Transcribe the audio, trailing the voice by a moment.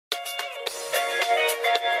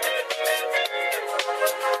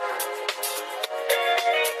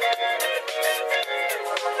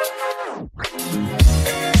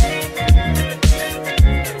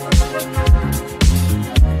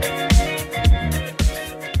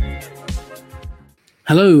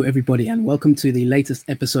Hello, everybody, and welcome to the latest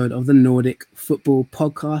episode of the Nordic Football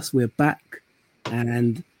Podcast. We're back,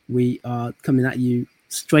 and we are coming at you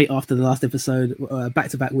straight after the last episode,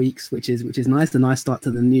 back-to-back weeks, which is nice. A nice start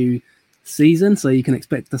to the new season, so you can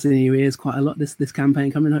expect us in your ears quite a lot this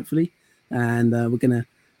campaign coming, hopefully. And we're going to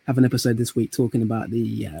have an episode this week talking about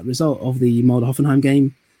the result of the Molde-Hoffenheim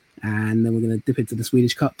game, and then we're going to dip into the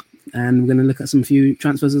Swedish Cup, and we're going to look at some few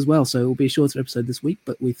transfers as well. So it will be a shorter episode this week,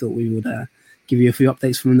 but we thought we would give you a few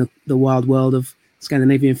updates from the wild world of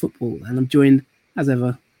Scandinavian football. And I'm joined, as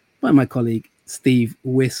ever, by my colleague, Steve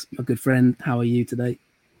Wiss, my good friend. How are you today?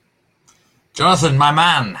 Jonathan, my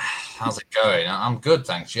man, how's it going? I'm good,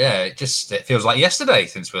 thanks. Yeah, it feels like yesterday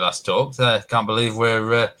since we last talked. Can't believe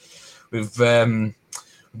we've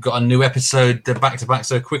got a new episode back to back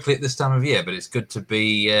so quickly at this time of year. But it's good to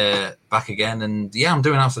be back again. And yeah, I'm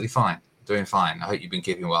doing absolutely fine. Doing fine. I hope you've been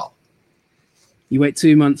keeping well. You wait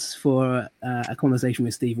 2 months for a conversation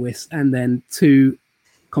with Steve Wiss, and then 2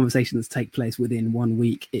 conversations take place within 1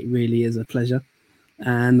 week. It really is a pleasure.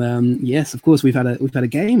 And yes, of course, we've had a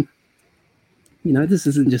game. You know, this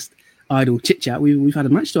isn't just idle chit chat. We've had a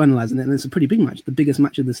match to analyze, and it's a pretty big match, the biggest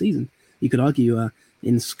match of the season. You could argue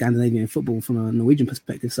in Scandinavian football from a Norwegian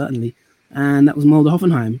perspective, certainly. And that was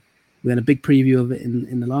Molde-Hoffenheim. We had a big preview of it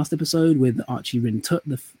in the last episode with Archie Rintut,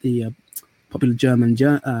 the popular German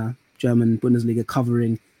Bundesliga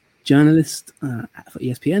covering journalist for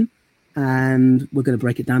ESPN, and we're going to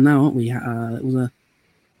break it down now, aren't we? It was an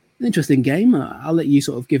interesting game. I'll let you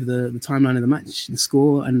sort of give the timeline of the match, the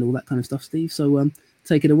score, and all that kind of stuff, Steve. So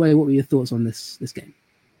take it away. What were your thoughts on this game?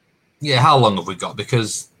 Yeah, how long have we got?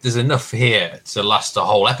 Because there's enough here to last a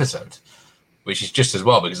whole episode, which is just as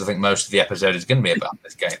well, because I think most of the episode is going to be about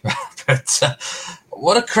this game. But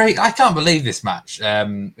I can't believe this match.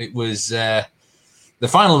 It was... The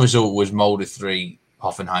final result was Molde 3,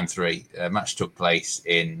 Hoffenheim 3. Match took place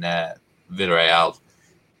in Villarreal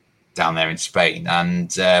down there in Spain.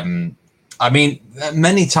 And I mean,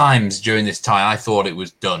 many times during this tie, I thought it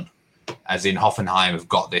was done. As in Hoffenheim have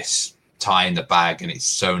got this tie in the bag and it's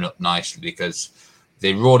sewn up nicely because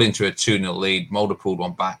they roared into a 2-0 lead. Molde pulled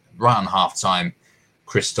one back right on half-time.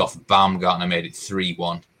 Christoph Baumgartner made it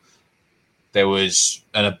 3-1. There was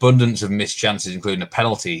an abundance of missed chances, including a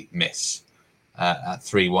penalty miss. At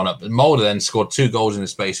 3-1 up. Molde then scored 2 goals in the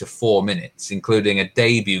space of 4 minutes, including a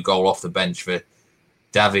debut goal off the bench for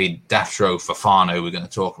David Datro Fofana, who we're going to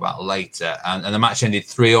talk about later. And the match ended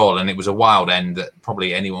 3-3, and it was a wild end that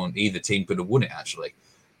probably either team could have won it, actually.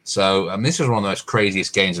 So this was one of the most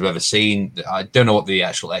craziest games I've ever seen. I don't know what the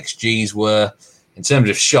actual XGs were. In terms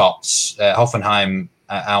of shots, Hoffenheim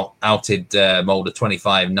outed Molde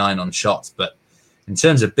 25-9 on shots, but in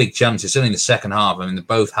terms of big chances, certainly in the second half, I mean, they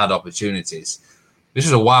both had opportunities. This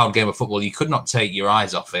was a wild game of football. You could not take your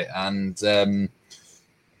eyes off it, and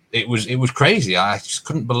it was crazy. I just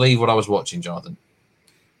couldn't believe what I was watching, Jonathan.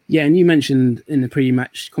 Yeah, and you mentioned in the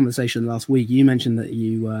pre-match conversation last week, you mentioned that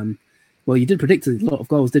you did predict a lot of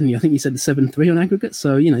goals, didn't you? I think you said 7-3 on aggregate.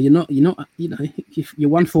 So you're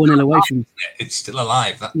 1-4-0 away from. It's still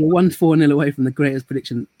alive. You're 1-4-0 away from the greatest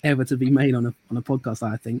prediction ever to be made on a podcast,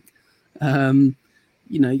 I think.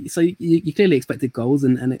 So you clearly expected goals,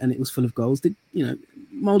 and it was full of goals.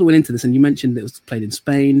 Molde went into this, and you mentioned it was played in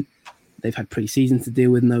Spain. They've had pre-season to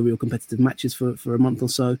deal with, no real competitive matches for a month or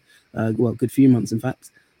so. A good few months, in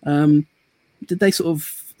fact. Did they sort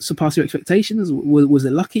of surpass your expectations? Was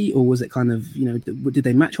it lucky, or was it kind of, did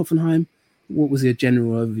they match Hoffenheim? What was your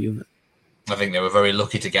general overview of it? I think they were very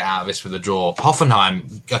lucky to get out of this with a draw.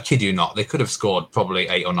 Hoffenheim, I kid you not, they could have scored probably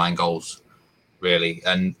 8 or 9 goals, really.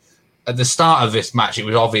 And at the start of this match, it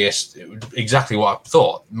was obvious exactly what I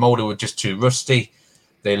thought. Molde were just too rusty.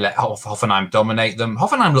 They let Hoffenheim dominate them.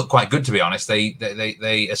 Hoffenheim looked quite good, to be honest. They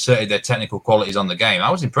asserted their technical qualities on the game. I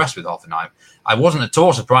was impressed with Hoffenheim. I wasn't at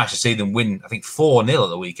all surprised to see them win, I think, 4-0 at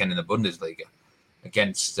the weekend in the Bundesliga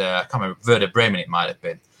against, I can't remember, Werder Bremen it might have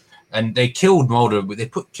been. And they killed Molde. They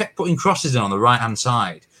kept putting crosses in on the right-hand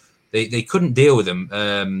side. They couldn't deal with them.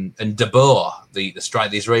 And De Boer, the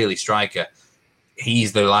Israeli striker,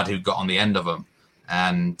 he's the lad who got on the end of them.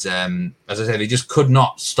 And as I say, they just could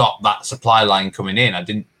not stop that supply line coming in. I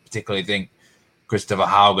didn't particularly think Christopher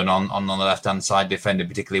Haugen on the left-hand side defended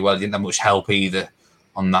particularly well. He didn't have much help either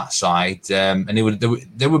on that side. And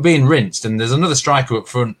they were being rinsed. And there's another striker up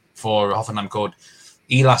front for Hoffenheim called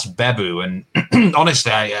Elas Bebu. And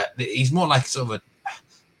honestly, he's more like sort of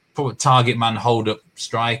a target man, hold-up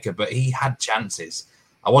striker, but he had chances.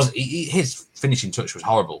 His finishing touch was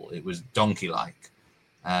horrible. It was donkey-like.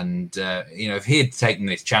 And, if he had taken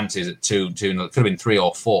his chances at 2-0, it could have been 3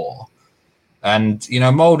 or 4. And,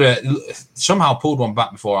 Mulder somehow pulled one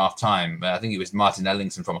back before half-time. I think it was Martin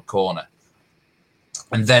Ellingson from a corner.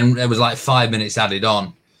 And then there was like 5 minutes added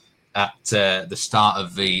on at the start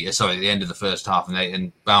of the end of the first half,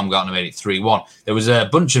 and Baumgartner made it 3-1. There was a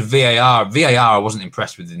bunch of VAR. VAR I wasn't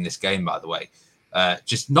impressed with in this game, by the way.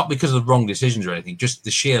 Just not because of the wrong decisions or anything, just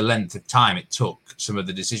the sheer length of time it took some of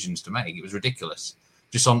the decisions to make. It was ridiculous.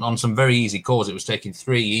 Just on some very easy calls, it was taking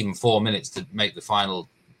 3, even 4 minutes to make the final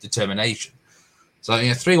determination. So,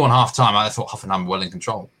 3-1 half-time, I thought Hoffenheim were well in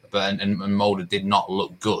control. But and Mulder did not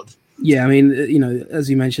look good. Yeah, I mean, as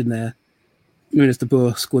you mentioned there, Muniz de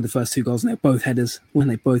Boer scored the first 2 goals, and they're both headers when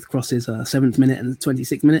they both crosses, 7th minute and the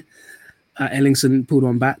 26th minute. Ellingson pulled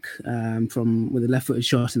one back with a left-footed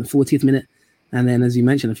shot in the 40th minute. And then, as you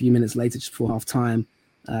mentioned, a few minutes later, just before half-time,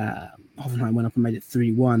 Hoffenheim went up and made it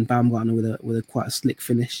 3-1. Baumgartner with a quite a slick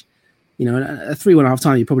finish. A 3-1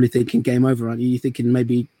 half-time, you're probably thinking game over, aren't you? You're thinking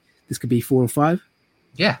maybe this could be 4 or 5?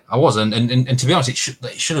 Yeah, I was, and to be honest, it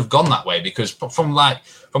should have gone that way, because from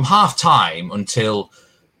half time until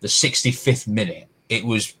the 65th minute, it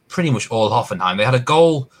was pretty much all Hoffenheim. They had a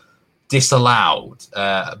goal disallowed.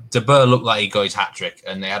 De Boer looked like he got his hat trick,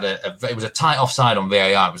 and they had it was a tight offside on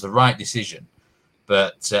VAR. It was the right decision,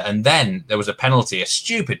 but and then there was a penalty, a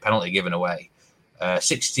stupid penalty given away,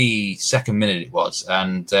 62nd minute it was,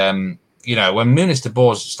 and when Muniz de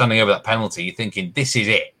Boer's standing over that penalty, you're thinking, this is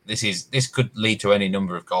it. This could lead to any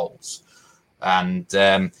number of goals. And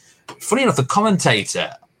funny enough, the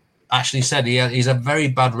commentator actually said he's a very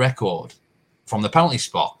bad record from the penalty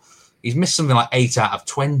spot. He's missed something like 8 out of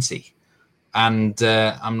 20. And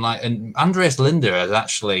and Andreas Linde has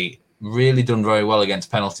actually really done very well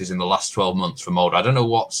against penalties in the last 12 months for Mulder. I don't know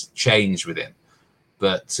what's changed with him,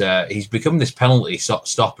 but he's become this penalty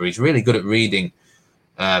stopper. He's really good at reading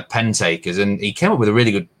pen takers, and he came up with a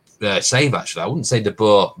really good save, actually. I wouldn't say De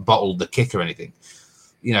Boer bottled the kick or anything.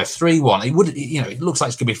 3-1. It looks like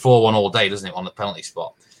it's going to be 4-1 all day, doesn't it, on the penalty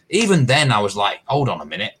spot? Even then, I was like, hold on a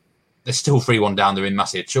minute. They're still 3-1 down. They're in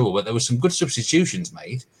massive trouble. But there were some good substitutions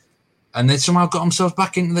made, and they somehow got themselves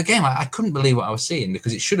back into the game. I couldn't believe what I was seeing,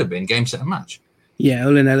 because it should have been game, set, and match. Yeah,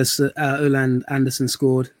 Oland Anderson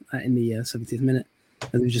scored in the 70th minute,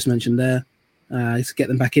 as we just mentioned there. To get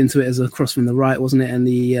them back into it as a cross from the right, wasn't it? And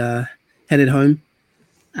the headed home.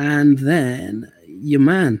 And then your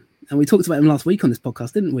man, and we talked about him last week on this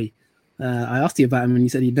podcast, didn't we? I asked you about him, and you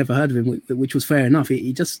said you'd never heard of him, which was fair enough.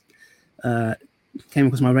 He just came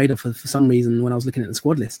across my radar for some reason when I was looking at the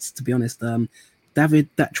squad lists, to be honest. David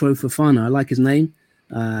Datro Fofana, I like his name.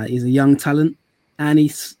 He's a young talent, and he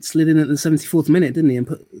slid in at the 74th minute, didn't he? And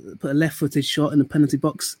put a left-footed shot in the penalty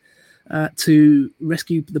box to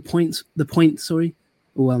rescue rescue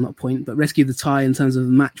the tie in terms of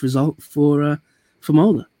the match result for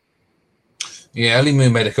Mulder. Yeah, Erling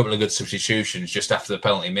Moon made a couple of good substitutions just after the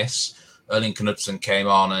penalty miss. Erling Knudsen came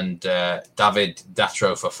on, and David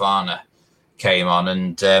Datro Fofana came on,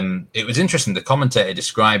 and it was interesting. The commentator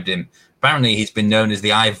described him. Apparently, he's been known as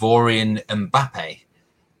the Ivorian Mbappe.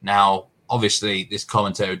 Now, obviously, this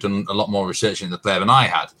commentator had done a lot more research into the player than I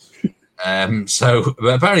had. So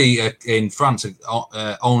apparently, in France,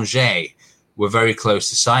 Angers were very close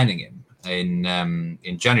to signing him in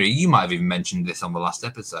January. You might have even mentioned this on the last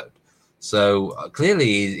episode. So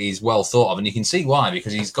clearly he's well thought of, and you can see why,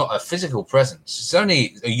 because he's got a physical presence. He's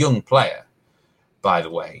only a young player, by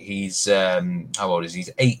the way. He's how old is he?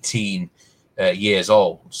 He's 18 years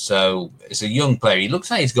old. So it's a young player. He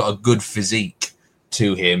looks like he's got a good physique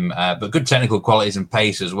to him, but good technical qualities and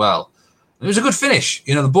pace as well. It was a good finish.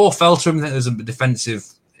 The ball fell to him. I think there was a defensive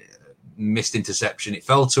missed interception. It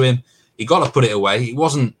fell to him. He got to put it away. It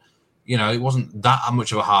wasn't that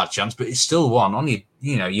much of a hard chance, but it's still one. Only,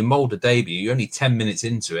 you Mulder debut, you're only 10 minutes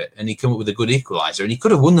into it, and he came up with a good equaliser, and he could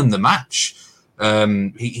have won them the match.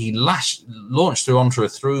 He launched onto a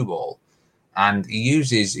through ball, and he used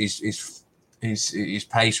his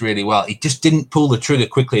pace really well. He just didn't pull the trigger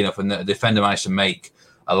quickly enough, and the defender managed to make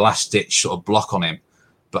a last-ditch sort of block on him.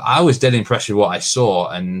 But I was dead impressed with what I saw,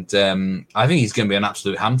 and I think he's going to be an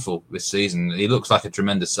absolute handful this season. He looks like a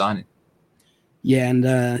tremendous signing. Yeah,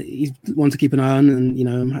 and he's one to keep an eye on, and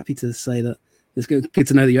I'm happy to say that it's good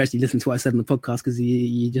to know that you actually listened to what I said on the podcast, because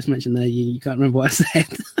you just mentioned there you can't remember what I said.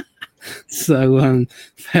 So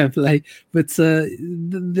fair play. But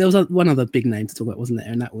there was one other big name to talk about, wasn't there?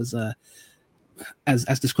 And that was,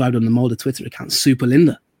 as described on the Mulder Twitter account, Super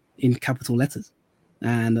Linde in capital letters.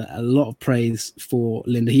 And a lot of praise for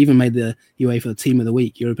Linde. He even made the UEFA Team of the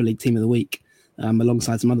Week, Europa League Team of the Week,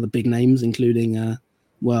 alongside some other big names, including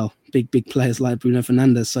big players like Bruno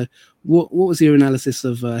Fernandes. So what was your analysis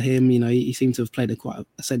of him? He seemed to have played quite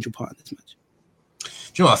a central part in this match.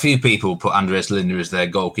 you know what? A few people put Andreas Linde as their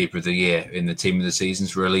goalkeeper of the year in the team of the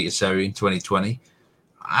seasons for Elite Serie in 2020.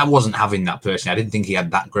 I wasn't having that personally. I didn't think he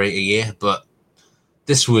had that great a year, but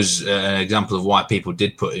this was an example of why people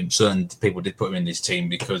did put him. Certain people did put him in this team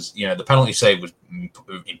because, you know, the penalty save was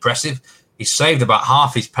impressive. He saved about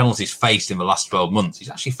half his penalties faced in the last 12 months. He's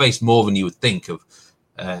actually faced more than you would think of.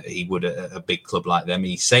 He would at a big club like them.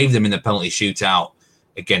 He saved them in the penalty shootout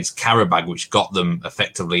against Karabag, which got them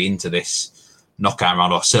effectively into this knockout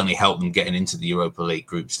round, or certainly helped them getting into the Europa League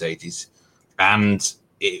group stages. And,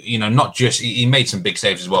 you know, not just, he made some big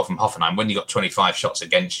saves as well from Hoffenheim. When you got 25 shots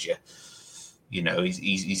against you, you know,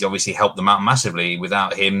 he's obviously helped them out massively.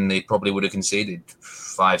 Without him, they probably would have conceded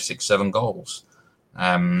 5, 6, 7 goals.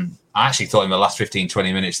 I actually thought in the last 15,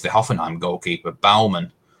 20 minutes, the Hoffenheim goalkeeper,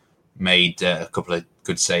 Baumann, made a couple of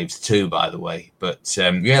good saves too, by the way. But,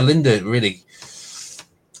 Linde really,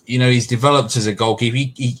 you know, he's developed as a goalkeeper.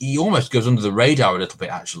 He almost goes under the radar a little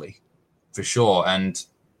bit, actually, for sure. And,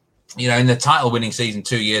 you know, in the title-winning season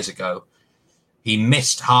 2 years ago, he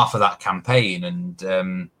missed half of that campaign.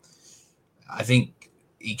 And I think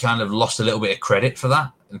he kind of lost a little bit of credit for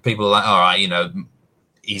that. And people are like, all right, you know,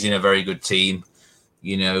 he's in a very good team.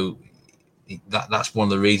 You know, that's one of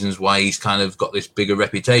the reasons why he's kind of got this bigger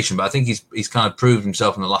reputation. But I think he's kind of proved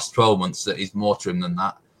himself in the last 12 months that he's more to him than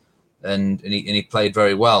that. And he played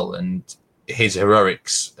very well. And his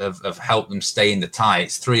heroics have helped them stay in the tie.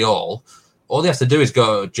 It's 3-3. All they have to do is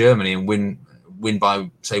go to Germany and win by,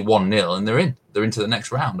 say, 1-0, and they're in. They're into the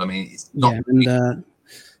next round. I mean, it's not... Yeah, and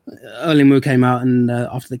Erling Moe came out and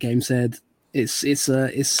after the game said, it's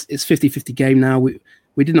 50-50 game now.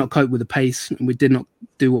 We did not cope with the pace, and we did not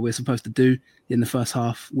do what we're supposed to do in the first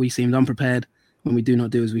half. We seemed unprepared when we do not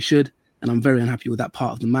do as we should, and I'm very unhappy with that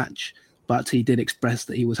part of the match. But he did express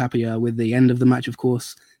that he was happier with the end of the match, of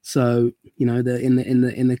course. So, you know,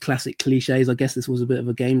 in the classic cliches, I guess this was a bit of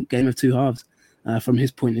a game of two halves from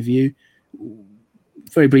his point of view.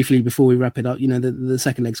 Very briefly before we wrap it up, you know, the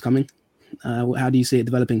second leg's coming. How do you see it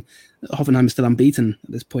developing? Hoffenheim is still unbeaten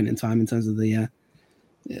at this point in time in terms of the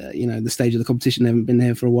the stage of the competition. They haven't been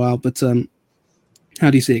here for a while, but how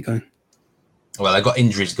do you see it going? Well, they've got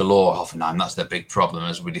injuries galore, Hoffenheim. That's their big problem,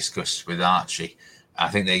 as we discussed with Archie. I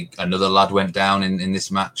think another lad went down in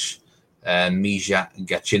this match, Mijat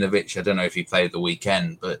Gacinovic. I don't know if he played the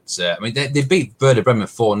weekend, but I mean, they beat Werder Bremen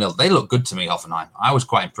 4-0. They look good to me, Hoffenheim. I was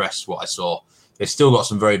quite impressed with what I saw. They've still got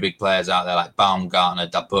some very big players out there, like Baumgartner,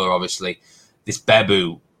 Dabur, obviously. This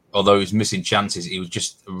Bebu, although he was missing chances, he was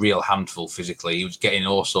just a real handful physically. He was getting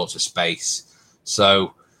all sorts of space.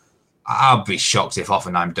 So I'll be shocked if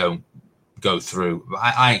Hoffenheim don't go through.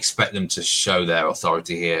 I expect them to show their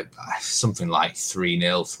authority here. Something like 3-0,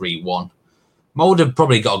 3-1. Mulder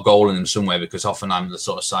probably got a goal in them somewhere because Hoffenheim are the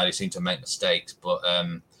sort of side who seem to make mistakes. But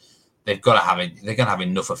they're going to have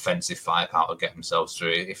enough offensive firepower to get themselves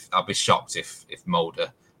through. I'll be shocked if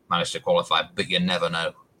Mulder managed to qualify, but you never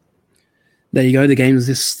know. There you go. The game is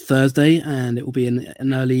this Thursday, and it will be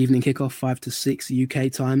an early evening kickoff, 5 to 6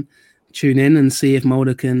 UK time. Tune in and see if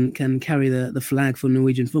Mulder can carry the flag for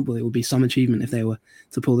Norwegian football. It would be some achievement if they were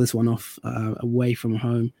to pull this one off away from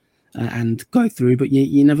home and go through. But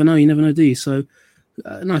you never know. You never know, do you? So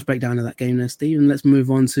a nice breakdown of that game there, Steve. And let's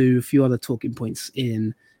move on to a few other talking points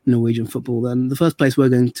in Norwegian football. Then the first place we're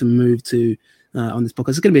going to move to on this podcast,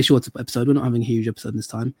 it's going to be a short episode. We're not having a huge episode this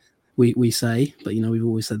time. We say, but you know, we've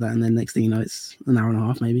always said that, and then next thing you know, it's an hour and a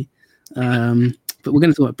half maybe. But we're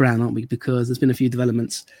going to talk about Brann, aren't we? Because there's been a few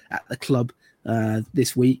developments at the club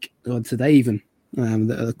this week or today even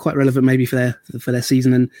that are quite relevant maybe for their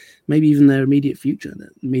season and maybe even their immediate future, their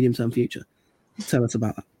medium-term future. Tell us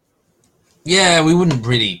about that. Yeah, we wouldn't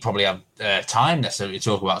really probably have time necessarily to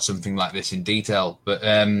talk about something like this in detail. But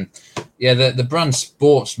the Brann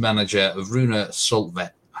sports manager, Rune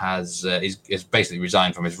Soltvedt, has basically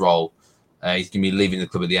resigned from his role. He's going to be leaving the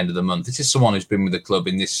club at the end of the month. This is someone who's been with the club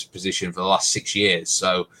in this position for the last 6 years.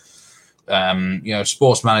 So,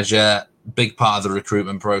 sports manager, big part of the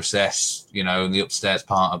recruitment process, you know, the upstairs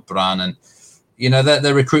part of Brann. And, you know,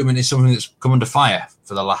 their recruitment is something that's come under fire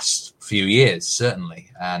for the last few years, certainly.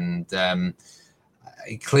 And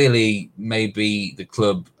clearly, maybe the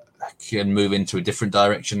club can move into a different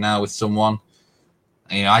direction now with someone.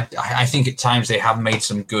 You know, I think at times they have made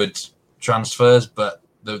some good transfers, but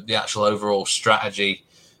the actual overall strategy,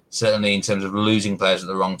 certainly in terms of losing players at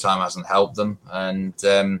the wrong time, hasn't helped them. And,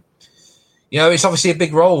 it's obviously a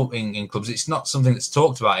big role in clubs. It's not something that's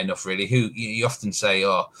talked about enough, really. You often say,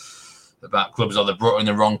 about clubs, they brought in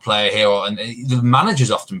the wrong player here, and the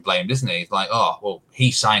manager's often blamed, isn't he? It's like,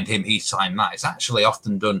 he signed him, he signed that. It's actually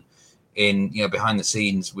often done in, behind the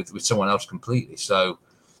scenes with someone else completely. So,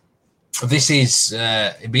 this is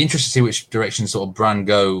it'd be interesting to see which direction sort of Brann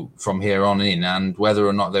go from here on in, and whether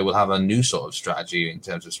or not they will have a new sort of strategy in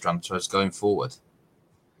terms of transfers going forward.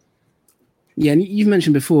 Yeah, and you've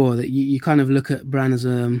mentioned before that you kind of look at Brann as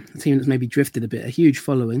a team that's maybe drifted a bit, a huge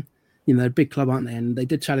following. You know, they're a big club, aren't they? And they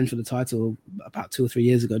did challenge for the title about 2 or 3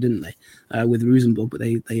 years ago, didn't they? With Rosenborg, but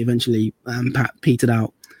they eventually petered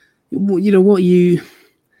out. You know, what you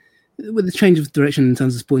with the change of direction in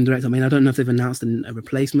terms of sporting director. I mean, I don't know if they've announced a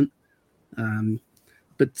replacement,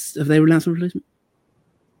 but have they announced a replacement?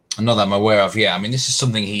 Not that I'm aware of. Yeah, I mean, this is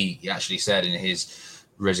something he actually said in his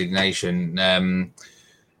resignation.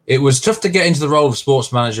 It was tough to get into the role of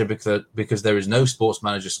sports manager because there is no sports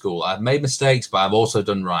manager school. I've made mistakes, but I've also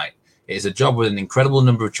done right. It is a job with an incredible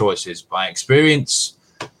number of choices. By experience,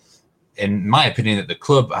 in my opinion, that the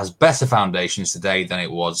club has better foundations today than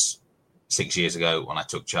it was 6 years ago when I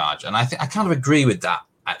took charge. And I kind of agree with that,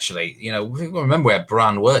 actually. You know, remember where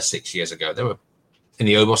Brann were 6 years ago. They were in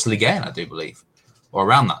the Oberliga, I do believe, or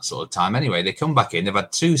around that sort of time. Anyway, they come back in. They've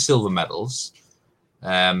had 2 silver medals.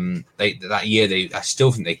 That year, I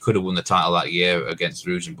still think they could have won the title that year against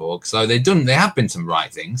Rosenborg. So they have been some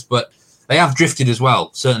right things, but they have drifted as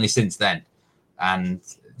well, certainly since then, and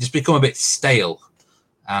just become a bit stale.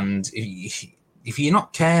 And if you're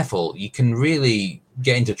not careful, you can really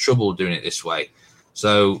get into trouble doing it this way.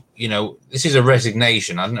 So, you know, this is a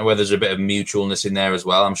resignation. I don't know whether there's a bit of mutualness in there as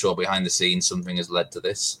well. I'm sure behind the scenes something has led to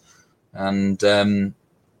this. And,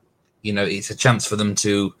 you know, it's a chance for them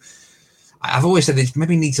to... I've always said they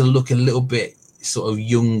maybe need to look a little bit sort of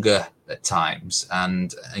younger at times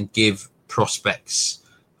and give prospects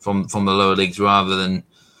from the lower leagues rather than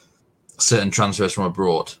certain transfers from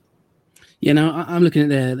abroad. Yeah, no, I'm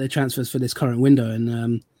looking at their transfers for this current window,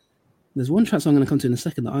 and there's one transfer I'm going to come to in a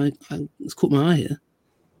second that it's caught my eye here.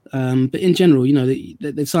 But in general, you know,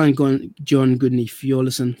 they've signed John Gudny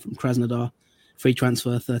Fjorlison from Krasnodar, free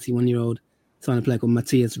transfer, 31-year-old. Signed a player called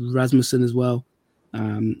Matthias Rasmussen as well,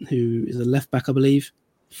 who is a left back, I believe,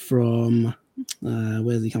 from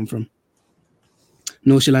where does he come from?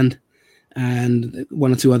 Nordsjælland, and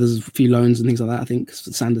 1 or 2 others, a few loans and things like that. I think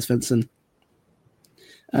Sanders Svensson.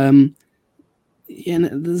 Yeah,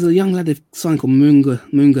 and there's a young lad they've signed called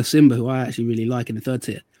Munga Simba, who I actually really like in the 3rd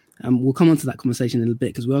tier. We'll come on to that conversation in a bit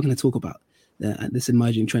because we are going to talk about this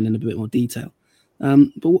emerging trend in a bit more detail.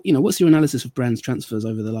 But you know, what's your analysis of Brann's transfers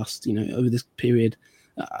over the last, you know, over this period?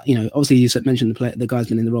 You know, obviously you mentioned the guy's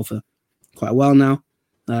been in the role for quite a while now.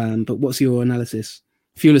 But what's your analysis?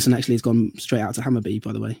 Fjorlison actually has gone straight out to Hammarby,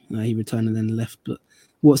 by the way. He returned and then left. But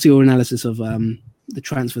what's your analysis of the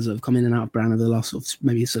transfers that have come in and out of Brann over the last sort of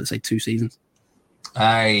maybe say 2 seasons?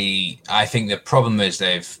 I think the problem is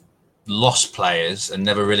they've lost players and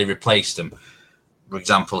never really replaced them. For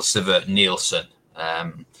example, Sivert Nielsen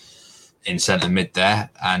in centre mid there.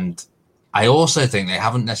 And I also think they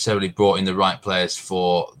haven't necessarily brought in the right players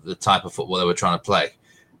for the type of football they were trying to play.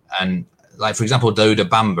 And like, for example, Doda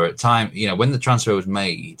Bamba at time, you know, when the transfer was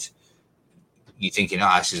made, you're thinking,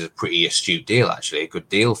 oh, this is a pretty astute deal, actually, a good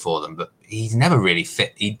deal for them. But he's never really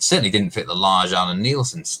fit. He certainly didn't fit the Larsson and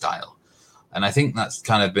Nielsen style. And I think that's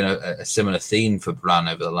kind of been a similar theme for Brann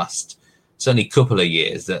over the last certainly couple of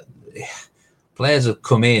years, that players have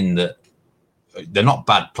come in that they're not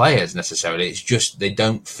bad players necessarily. It's just they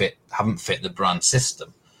haven't fit the Brann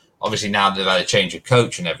system. Obviously now they've had a change of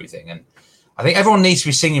coach and everything. And I think everyone needs to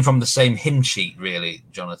be singing from the same hymn sheet, really,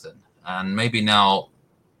 Jonathan. And maybe now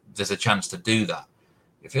there's a chance to do that.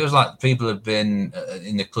 It feels like people have been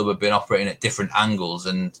in the club have been operating at different angles,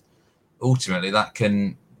 and ultimately that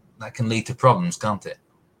can lead to problems, can't it?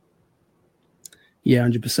 Yeah,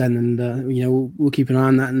 100%. And, you know, we'll keep an eye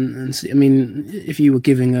on that and see. I mean, if you were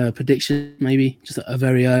giving a prediction, maybe just a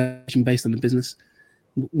very urgent based on the business,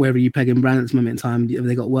 where are you pegging Brann at this moment in time? Have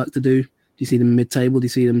they got work to do? Do you see them mid-table? Do you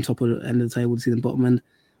see them top of the end of the table? Do you see them bottom end?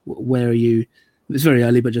 Where are you? It's very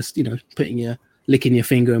early, but just, you know, licking your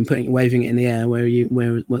finger and waving it in the air. Where are you?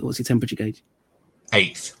 What's your temperature gauge?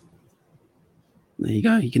 8th. There you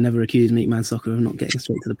go. You can never accuse Meat Man Soccer of not getting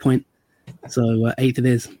straight to the point. So 8th it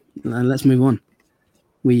is. And let's move on.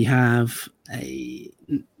 We have a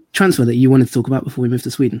transfer that you wanted to talk about before we move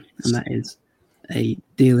to Sweden, and that is a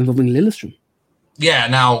deal involving Lillestrøm. Yeah,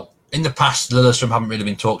 now, in the past, Lillestrøm haven't really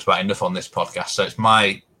been talked about enough on this podcast, so it's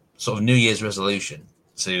my sort of New Year's resolution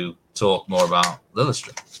to talk more about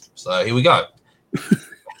Lillestrøm. So here we go.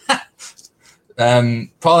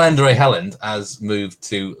 Paul-André Helland has moved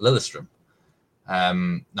to Lillestrøm.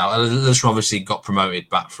 Now, Lillestrøm obviously got promoted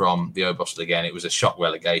back from the Oberliga, and it was a shock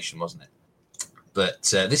relegation, wasn't it? But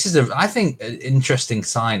this is, I think, an interesting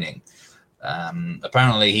signing.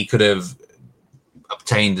 Apparently, he could have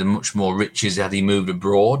obtained much more riches had he moved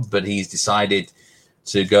abroad, but he's decided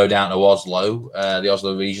to go down to Oslo, the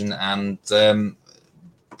Oslo region, and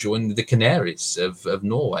join the Canaries of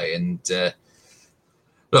Norway. And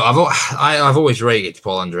look, I've always rated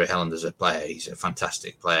Paul-André Helland as a player. He's a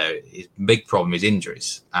fantastic player. His big problem is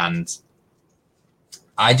injuries, and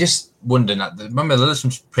I just wonder. Remember,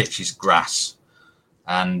 Lillestrøm's pitch is grass,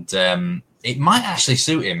 and it might actually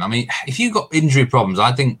suit him. I mean, if you've got injury problems,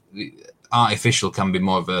 I think artificial can be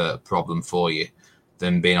more of a problem for you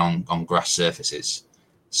than being on grass surfaces.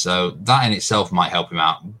 So that in itself might help him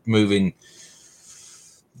out moving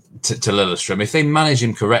to Lillestrøm. If they manage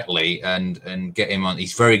him correctly and get him on,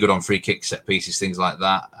 he's very good on free kicks, set pieces, things like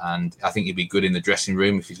that. And I think he'd be good in the dressing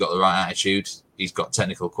room if he's got the right attitude. He's got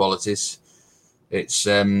technical qualities. It's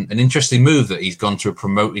an interesting move that he's gone to a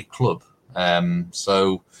promoted club.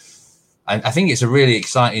 So I think it's a really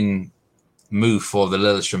exciting move for the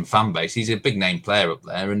Lillestrøm fan base. He's a big name player up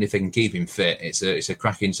there, and if they can keep him fit, it's a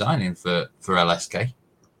cracking signing for LSK.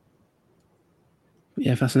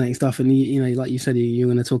 Yeah, fascinating stuff. And you know, like you said, you're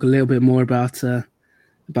going to talk a little bit more about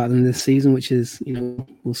them this season, which is, you know,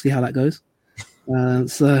 we'll see how that goes.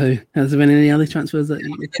 So, has there been any other transfers that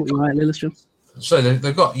you caught your eye at Lillestrøm? So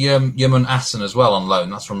they've got Yemen Assen as well on loan.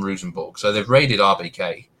 That's from Rosenborg. So they've raided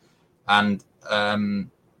RBK, and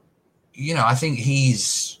you know, I think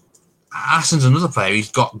Assen's another player.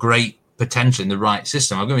 He's got great potential in the right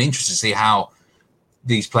system. I'm going to be interested to see how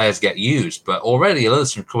these players get used. But already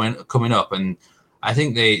Lillestrøm coming up, and I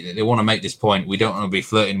think they want to make this point. We don't want to be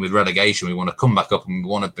flirting with relegation. We want to come back up, and we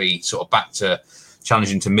want to be sort of back to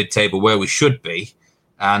challenging to mid-table where we should be.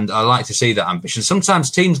 And I like to see that ambition.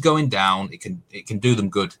 Sometimes teams going down, it can do them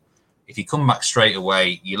good. If you come back straight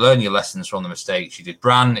away, you learn your lessons from the mistakes. You did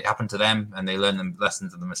Brann, it happened to them, and they learned the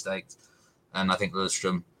lessons of the mistakes. And I think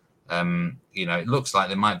Lillestrøm, you know, it looks like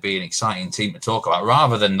they might be an exciting team to talk about,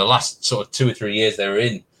 rather than the last sort of 2 or 3 years they were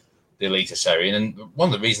in the Eliteserien. And one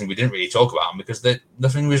of the reasons we didn't really talk about them because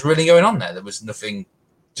nothing was really going on there. There was nothing,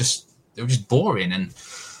 they were just boring. And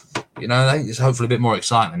you know, I think there's hopefully a bit more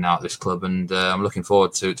excitement now at this club, and I'm looking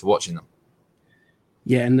forward to watching them.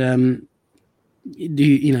 Yeah, and do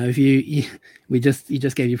you know if you just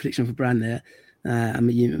gave your prediction for Brann there? I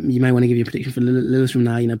mean, you may want to give your prediction for Lillestrøm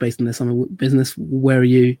now. You know, based on their summer business, where are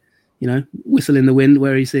you? You know, whistle in the wind.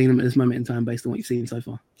 Where are you seeing them at this moment in time, based on what you've seen so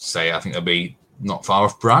far? I think they'll be not far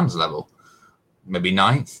off Brann's level, maybe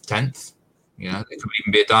 9th, 10th. You know, it could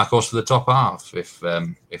even be a dark horse for the top half if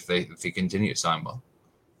they continue to sign well.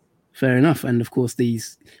 Fair enough. And of course,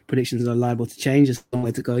 these predictions are liable to change. There's a long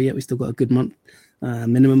way to go yet. We still got a good month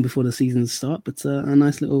minimum before the season start, but a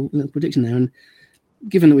nice little prediction there. And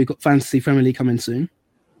given that we've got Fantasy Premier League coming soon,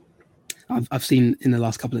 I've seen in the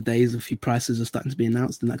last couple of days a few prices are starting to be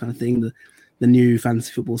announced and that kind of thing. The new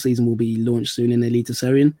fantasy football season will be launched soon in the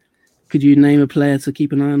Eliteserien. Could you name a player to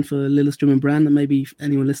keep an eye on for Lillestrøm and Brann, and maybe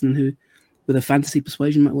anyone listening who, with a fantasy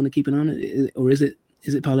persuasion, might want to keep an eye on it? Or is it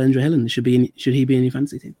Paul-André Helland? Should he be in your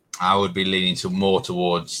fantasy team? I would be leaning more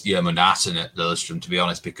towards Yemen Assen at Lillestrøm, to be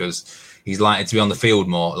honest, because he's likely to be on the field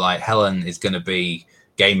more. Like Helland is going to be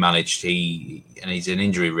game managed. He's an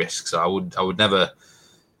injury risk, so I would never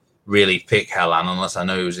really pick Helland unless I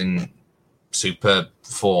know he was in superb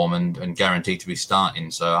form and guaranteed to be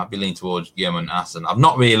starting. So I'd be leaning towards Yemen Assen. I've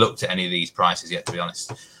not really looked at any of these prices yet, to be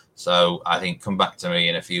honest. So I think come back to me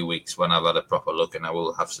in a few weeks when I've had a proper look, and I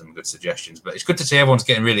will have some good suggestions. But it's good to see everyone's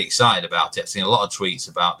getting really excited about it. I've seen a lot of tweets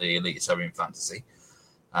about the Eliteserien Fantasy.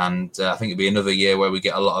 And I think it'll be another year where we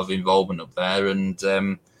get a lot of involvement up there. And,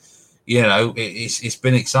 you know, it's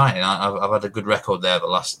been exciting. I've had a good record there the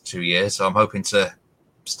last 2 years. So I'm hoping to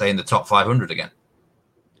stay in the top 500 again.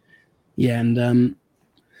 Yeah, and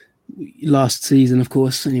last season, of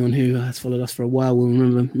course, anyone who has followed us for a while will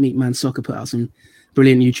remember Meatman Soccer put out some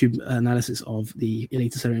brilliant YouTube analysis of the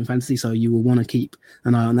Eliteserien Fantasy, so you will want to keep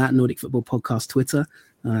an eye on that. Nordic Football Podcast Twitter,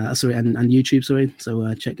 and YouTube.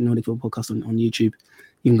 So check Nordic Football Podcast on YouTube.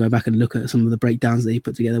 You can go back and look at some of the breakdowns that he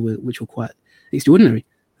put together, which were quite extraordinary.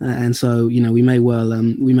 And so, you know, we may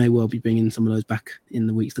well be bringing some of those back in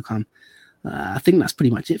the weeks to come. I think that's pretty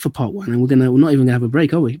much it for part one, and we're not even gonna have a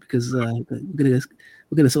break, are we? Because we're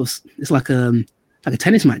gonna sort of, it's like a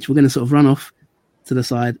tennis match. We're gonna sort of run off to the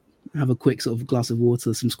side, have a quick sort of glass of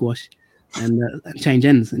water, some squash, and change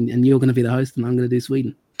ends. And you're going to be the host, and I'm going to do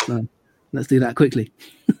Sweden. So let's do that quickly.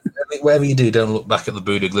 Whatever you do, don't look back at the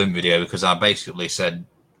Buda Glimt video, because I basically said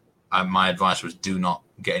my advice was do not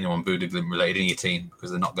get anyone Buda Glimt related in your team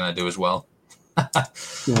because they're not going to do as well.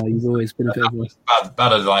 Yeah, he's always been a good advice.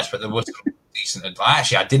 Bad advice, but there was some decent advice.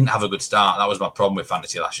 Actually, I didn't have a good start. That was my problem with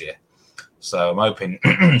fantasy last year. So I'm hoping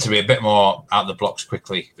to be a bit more out of the blocks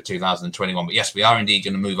quickly for 2021. But yes, we are indeed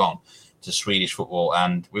going to move on to Swedish football,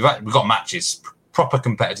 and we've got matches, proper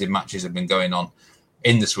competitive matches have been going on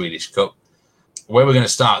in the Swedish Cup. Where we're going to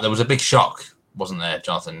start, there was a big shock, wasn't there,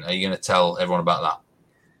 Jonathan? Are you going to tell everyone about that?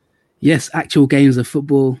 Yes, actual games of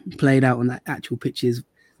football played out on the actual pitches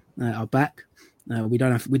are back. We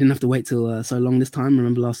didn't have to wait till so long this time.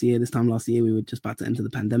 Remember this time last year, we were just about to enter the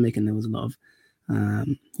pandemic, and there was a lot of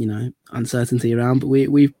uncertainty around. But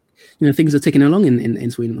we things are ticking along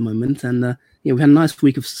in Sweden at the moment, and we've had a nice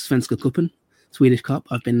week of Svenska Cupen, Swedish Cup.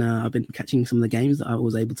 I've been catching some of the games that I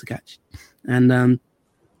was able to catch, and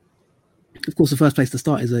of course, the first place to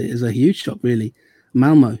start is a huge shock, really.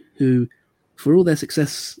 Malmo, who, for all their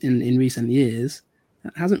success in recent years,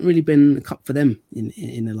 hasn't really been a cup for them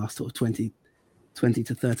in the last sort of 20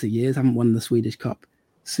 to 30 years. Haven't won the Swedish Cup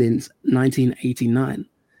since 1989,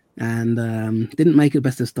 and didn't make the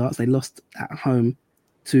best of starts. They lost at home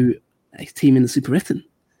to a team in the Superettan.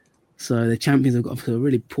 So the champions have got off to a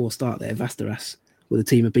really poor start there. Västerås were the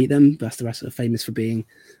team that beat them. Västerås are famous for being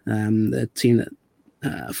the team that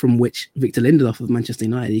from which Victor Lindelof of Manchester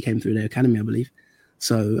United, he came through their academy, I believe.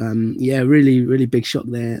 So really, really big shock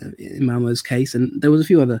there in Malmo's case. And there was a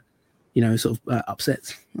few other,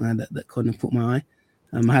 upsets that kind of caught my eye.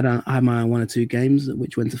 I had my eye on one or two games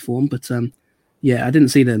which went to form, but I didn't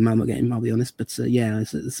see the Malmo game, I'll be honest. But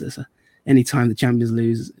any time the champions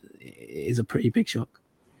lose is a pretty big shock.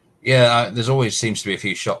 Yeah, there's always seems to be a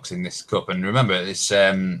few shocks in this cup, and remember, it's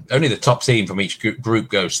only the top team from each group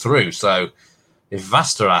goes through. So if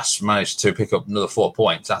Västerås managed to pick up another 4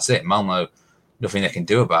 points, that's it. Malmo, nothing they can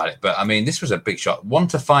do about it. But I mean, this was a big shot.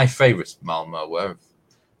 1-5 favourites. Malmo were.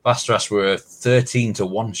 Västerås were a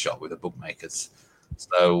 13-1 shot with the bookmakers.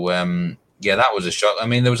 So that was a shock. I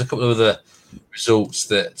mean, there was a couple of other results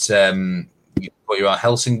that you put your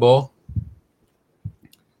Helsingborg.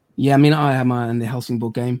 Yeah, I mean, I had my in the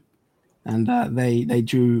Helsingborg game, and they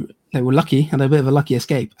drew. They were lucky, had a bit of a lucky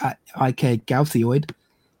escape at IK Gautioid.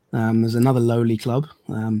 There's another lowly club,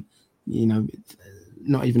 not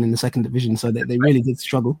even in the second division, so they really did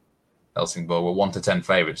struggle. Helsingborg were 1-10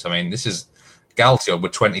 favourites. I mean, this is Gautioid were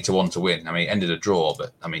 20-1 to win. I mean, it ended a draw,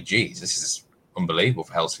 but I mean, geez, this is unbelievable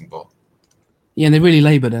for Helsingborg. Yeah, and they really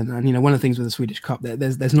laboured, and one of the things with the Swedish Cup,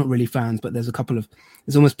 there's not really fans, but there's a couple of.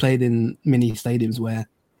 It's almost played in mini stadiums where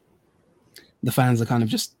the fans are kind of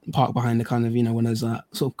just parked behind the kind of one of those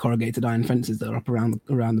sort of corrugated iron fences that are up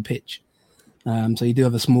around the pitch. So you do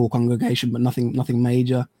have a small congregation, but nothing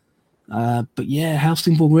major. But yeah,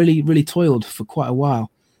 Helsingborg really toiled for quite a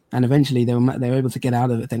while, and eventually they were able to get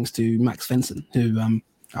out of it thanks to Max Svensson, who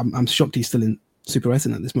I'm shocked he's still in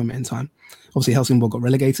Superettan at this moment in time. Obviously, Helsingborg got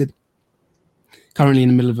relegated, currently in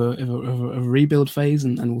the middle of a rebuild phase,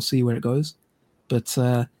 and we'll see where it goes. But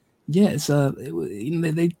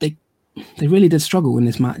they really did struggle in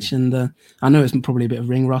this match, and I know it's probably a bit of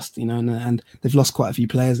ring rust, and they've lost quite a few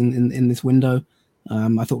players in this window.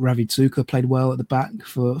 I thought Ravi Tsuka played well at the back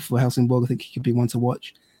for Helsingborg. I think he could be one to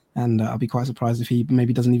watch, and I'll be quite surprised if he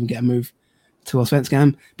maybe doesn't even get a move to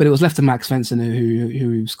Allsvenskan. But it was left to Max Svensson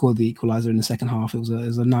who scored the equaliser in the second half. It was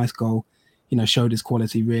a nice goal, showed his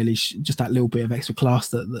quality really, just that little bit of extra class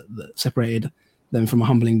that separated them from a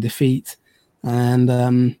humbling defeat. And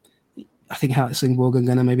I think Helsingborg are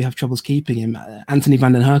going to maybe have troubles keeping him. Anthony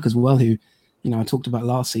van den Herk as well, who, I talked about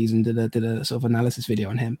last season, did a sort of analysis video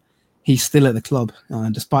on him. He's still at the club,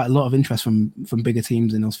 despite a lot of interest from bigger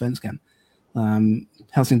teams in Allsvenskan.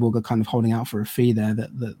 Helsingborg are kind of holding out for a fee there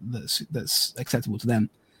that's acceptable to them.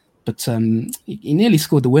 But he nearly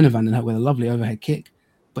scored the winner, Van den Herk, with a lovely overhead kick.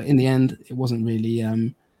 But in the end, it wasn't really,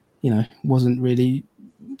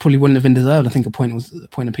 probably wouldn't have been deserved. I think a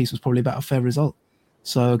point apiece was probably about a fair result.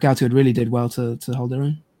 So Gautioid really did well to hold their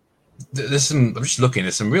own. There's some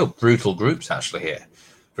real brutal groups actually here.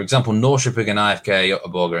 For example, Norrköping and IFK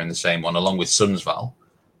Göteborg are in the same one, along with Sundsvall.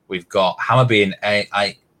 We've got Hammarby and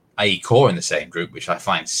AIK in the same group, which I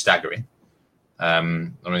find staggering.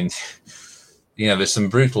 There's some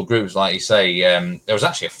brutal groups, like you say. There was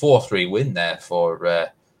actually a 4-3 win there for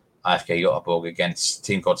IFK Göteborg against a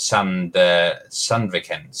team called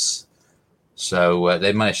Sandvikens. So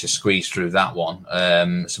they managed to squeeze through that one.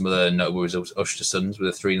 Some of the notable results: Östersunds with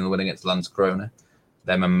a 3-0 win against Landskrona.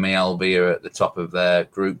 Them and Mjällby are at the top of their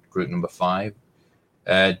group number 5.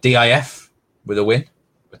 DIF with a win,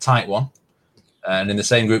 a tight one. And in the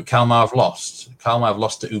same group, Kalmar have lost. Kalmar have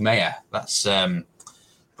lost to Umeå. That's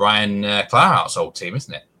Brian Claerhaut's old team,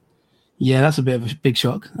 isn't it? Yeah, that's a bit of a big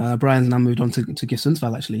shock. Brian's now moved on to GIF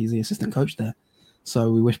Sundsvall, actually. He's the assistant coach there.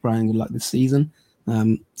 So we wish Brian good luck this season.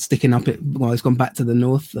 Sticking up he's gone back to the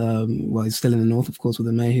north. He's still in the north, of course, with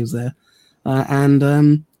the mayor who's there.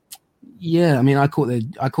 And yeah, I mean, I caught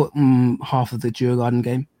half of the Djurgården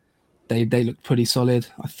game. They looked pretty solid.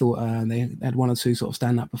 I thought they had one or two sort of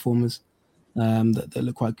standout performers that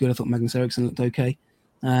looked quite good. I thought Magnus Eriksson looked okay,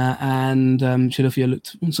 and Chilufya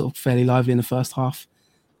looked sort of fairly lively in the first half.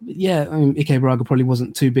 But yeah, I mean, IK Braga probably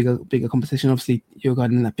wasn't too big a competition. Obviously,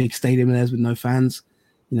 Djurgården in that big stadium there with no fans.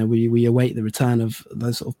 You know, we await the return of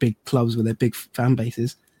those sort of big clubs with their big fan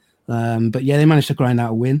bases. But yeah, they managed to grind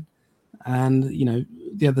out a win. And you know,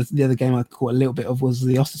 the other game I caught a little bit of was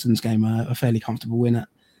the Östersunds game, a fairly comfortable win at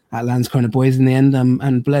Landskrona Boys in the end,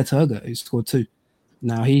 and Blair Turgott, who scored 2.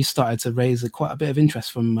 Now he's started to raise quite a bit of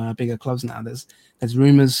interest from bigger clubs now. There's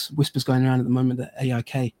rumours, whispers going around at the moment that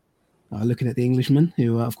AIK are looking at the Englishman,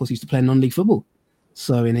 who of course used to play non-league football,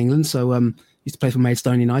 so in England, used to play for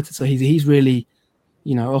Maidstone United. So he's really,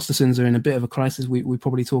 you know, Östersunds are in a bit of a crisis. We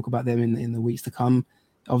probably talk about them in the weeks to come.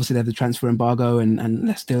 Obviously, they have the transfer embargo, and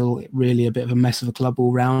they're still really a bit of a mess of a club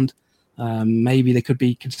all round. Maybe they could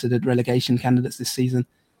be considered relegation candidates this season,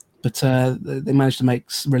 but they managed to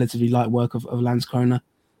make relatively light work of Landskrona.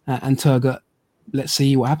 And Turgott, let's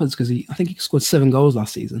see what happens, because I think he scored 7 goals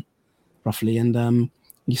last season, roughly, and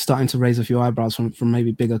he's starting to raise a few eyebrows from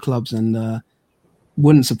maybe bigger clubs, and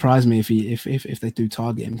wouldn't surprise me if they do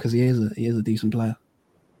target him, because he is a decent player.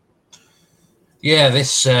 Yeah,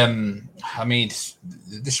 this Swedish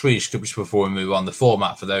Cup, just before we move on, the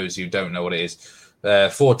format for those who don't know what it is,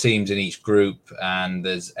 4 teams in each group, and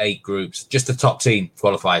there's 8 groups. Just the top team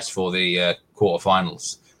qualifies for the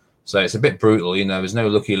quarterfinals. So it's a bit brutal, you know, there's no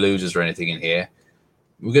lucky losers or anything in here.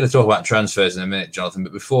 We're going to talk about transfers in a minute, Jonathan,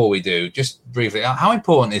 but before we do, just briefly, how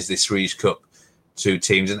important is this Swedish Cup to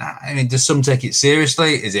teams? And I mean, does some take it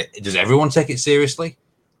seriously? Does everyone take it seriously,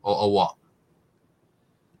 or what?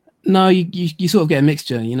 No, you sort of get a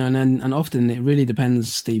mixture, you know, and often it really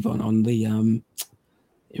depends, Steve, on the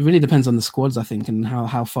it really depends on the squads, I think, and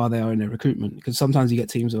how far they are in their recruitment. Because sometimes you get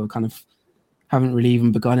teams who are kind of haven't really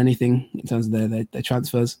even begun anything in terms of their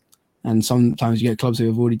transfers, and sometimes you get clubs who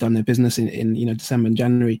have already done their business in you know, December and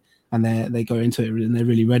January, and they go into it and they're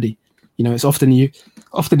really ready. You know, it's often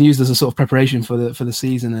used as a sort of preparation for the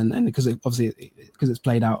season, and because it's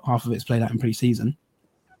played out, half of it's played out in pre-season.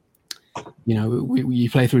 You know, you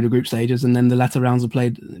play through the group stages, and then the latter rounds are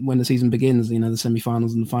played when the season begins. You know, the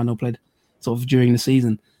semi-finals and the final played sort of during the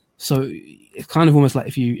season. So it's kind of almost like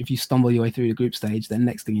if you stumble your way through the group stage, then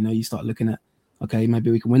next thing you know, you start looking at, okay,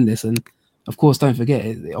 maybe we can win this. And of course, don't forget,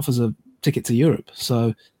 it offers a ticket to Europe.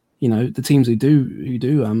 So, you know, the teams who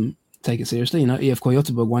do take it seriously, you know, EF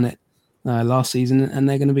Göteborg won it last season, and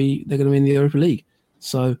they're going to be in the Europa League,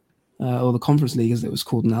 so or the Conference League as it was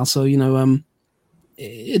called now. So, you know,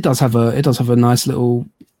 it does have a nice little,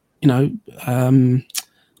 you know,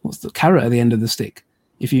 what's the carrot at the end of the stick,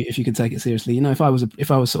 if you could take it seriously. You know, if I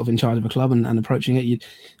was sort of in charge of a club and approaching it,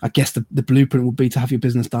 I guess the blueprint would be to have your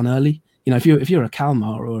business done early. You know, if you're a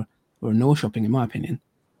Kalmar or a Norrköping, in my opinion,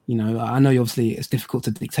 you know, I know obviously it's difficult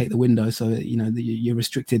to dictate the window, so you know you're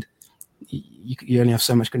restricted. You only have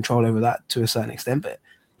so much control over that to a certain extent. But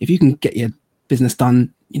if you can get your business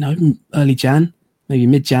done, you know, early Jan, maybe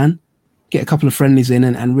mid Jan, get a couple of friendlies in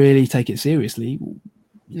and really take it seriously,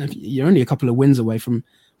 you know, you're only a couple of wins away from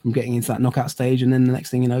getting into that knockout stage, and then the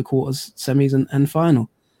next thing you know, quarters, semis, and final.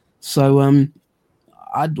 So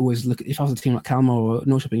I'd always look at, if I was a team like Kalmar or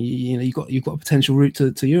Norrköping, you know, you've got a potential route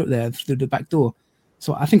to Europe there through the back door.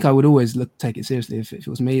 So I think I would always take it seriously if it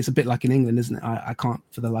was me. It's a bit like in England, isn't it? I can't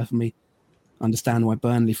for the life of me understand why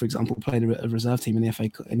Burnley, for example, played a reserve team in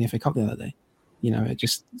the FA Cup the other day. You know, it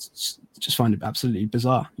just find it absolutely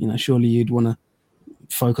bizarre. You know, surely you'd want to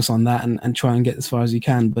focus on that and try and get as far as you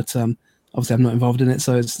can. But obviously, I'm not involved in it,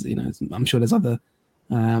 so it's, you know, I'm sure there's other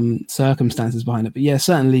circumstances behind it. But yeah,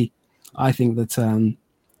 certainly, I think that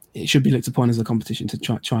it should be looked upon as a competition to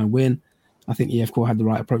try and win. I think EFCO had the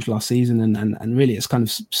right approach last season, and really it's kind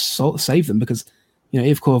of saved them, because, you know,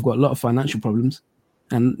 EFCO have got a lot of financial problems,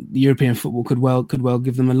 and the European football could well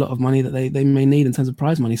give them a lot of money that they may need in terms of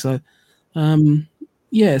prize money. So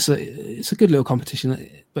yeah, so it's a good little competition,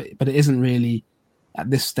 but it isn't really, at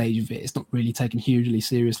this stage of it, it's not really taken hugely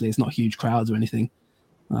seriously. It's not huge crowds or anything.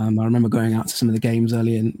 I remember going out to some of the games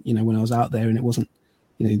earlier, and, you know, when I was out there, and it wasn't,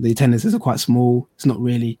 you know, the attendances are quite small. It's not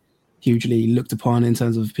really hugely looked upon in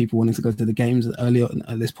terms of people wanting to go to the games earlier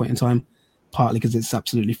at this point in time, partly because it's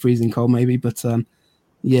absolutely freezing cold maybe, but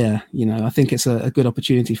yeah, you know, I think it's a good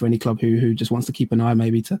opportunity for any club who just wants to keep an eye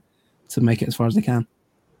maybe to make it as far as they can.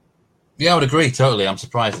 Yeah, I would agree totally. I'm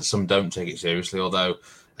surprised that some don't take it seriously, although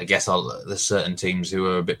I guess there's certain teams who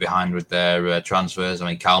are a bit behind with their transfers. I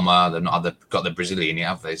mean, Kalmar, they've not got the Brazilian yet,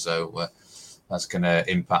 have they? So that's going to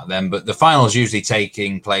impact them. But the final's usually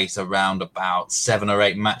taking place around about 7 or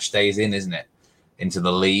 8 match days in, isn't it? Into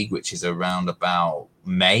the league, which is around about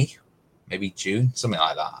May, maybe June, something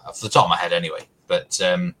like that. Off the top of my head, anyway. But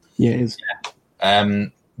yeah, it is.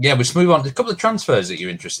 Yeah, we'll just move on to a couple of transfers that you're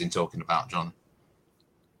interested in talking about, John.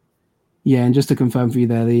 Yeah, and just to confirm for you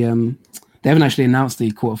there, they haven't actually announced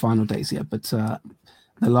the quarterfinal dates yet, but the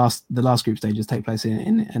last group stages take place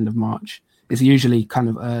in end of March. It's usually kind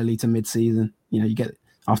of early to mid-season. You get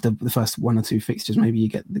after the first 1 or 2 fixtures, maybe you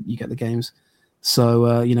get the games.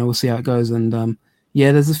 So we'll see how it goes. And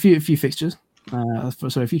there's a few fixtures. A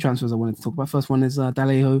few transfers I wanted to talk about. First one is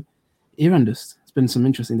Dalejo Irandust. There's been some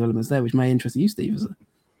interesting developments there, which may interest you, Steve, as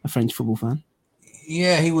a French football fan.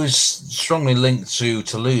 Yeah, he was strongly linked to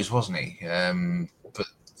Toulouse, wasn't he? But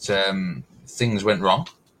things went wrong.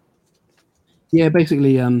 Yeah,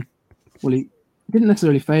 basically, he didn't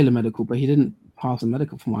necessarily fail a medical, but he didn't pass a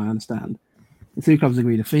medical, from what I understand. The 2 clubs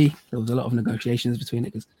agreed a fee. There was a lot of negotiations between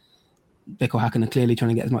it because Beko Häcken are clearly trying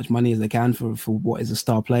to get as much money as they can for what is a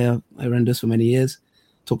star player, Irandust, for many years.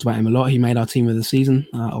 Talked about him a lot. He made our team of the season,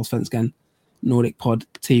 Allsvenskan Nordic Pod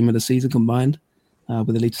team of the season combined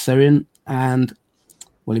with Eliteserien. And,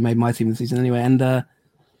 he made my team of the season anyway. And,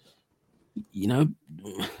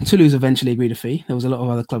 Toulouse eventually agreed a fee. There was a lot of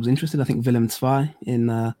other clubs interested. I think Willem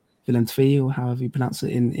II, or however you pronounce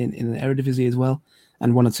it, in the Eredivisie as well.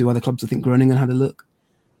 And 1 or 2 other clubs, I think Groningen had a look.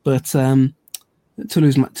 But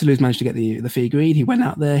Toulouse managed to get the fee agreed. He went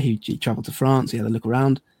out there. He travelled to France. He had a look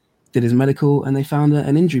around, did his medical, and they found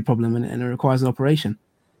an injury problem and it requires an operation.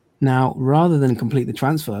 Now, rather than complete the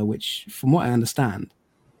transfer, which from what I understand,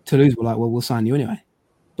 Toulouse were like, well, we'll sign you anyway.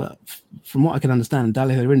 But from what I can understand,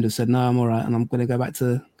 Dalejo Irandust said, no, I'm all right, and I'm going to go back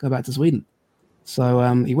to Sweden.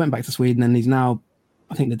 So he went back to Sweden, and he's now,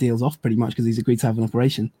 I think the deal's off pretty much because he's agreed to have an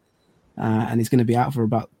operation. And he's going to be out for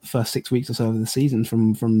about the first 6 weeks or so of the season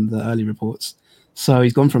from the early reports. So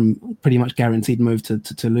he's gone from pretty much guaranteed move to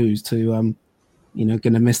Toulouse to, going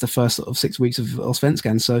to miss the first sort of 6 weeks of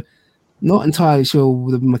Allsvenskan. So not entirely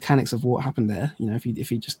sure the mechanics of what happened there. If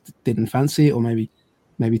he just didn't fancy it, or maybe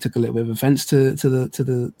took a little bit of offence to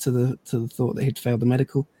the thought that he'd failed the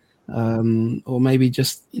medical, or maybe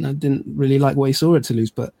just didn't really like what he saw at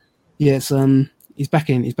Toulouse. But yeah, it's he's back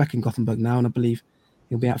in Gothenburg now, and I believe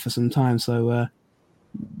he'll be out for some time. So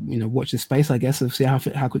watch this space, I guess, of see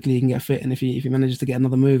how quickly he can get fit, and if he manages to get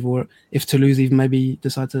another move, or if Toulouse even maybe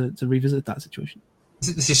decide to revisit that situation.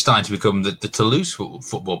 This is starting to become the Toulouse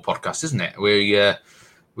football podcast, isn't it?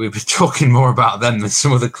 We've been talking more about them than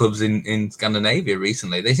some of the clubs in Scandinavia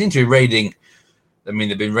recently. They seem to be raiding. I mean,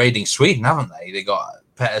 they've been raiding Sweden, haven't they? They got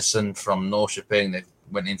Pettersson from Norrköping. They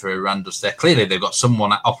went in for Irandust there. Clearly, they've got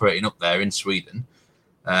someone operating up there in Sweden,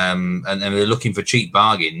 and they're looking for cheap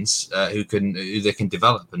bargains who they can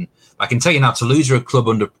develop. And I can tell you now, Toulouse are a club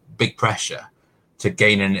under big pressure to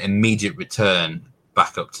gain an immediate return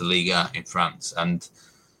back up to Liga in France, and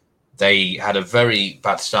they had a very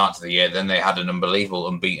bad start to the year. Then they had an unbelievable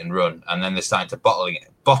unbeaten run, and then they started to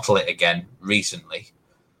bottle it again recently.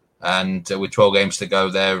 And with 12 games to go,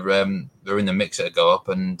 they're in the mix to go up.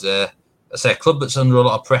 And I say a club that's under a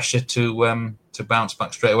lot of pressure to bounce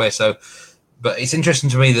back straight away. So, but it's interesting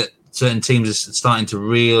to me that certain teams are starting to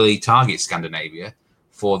really target Scandinavia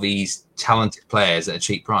for these talented players at a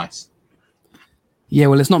cheap price. Yeah,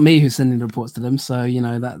 well, it's not me who's sending the reports to them, so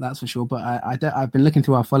that's for sure. But I've been looking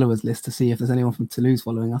through our followers list to see if there's anyone from Toulouse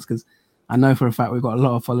following us, because I know for a fact we've got a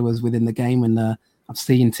lot of followers within the game, and I've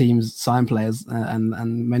seen teams sign players, and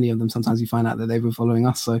many of them sometimes you find out that they've been following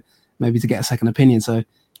us. So maybe to get a second opinion. So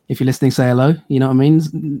if you're listening, say hello. You know what I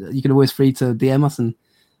mean? You can always free to DM us and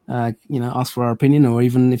ask for our opinion, or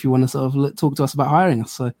even if you want to sort of talk to us about hiring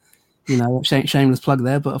us. So shameless plug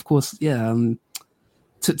there. But of course, yeah.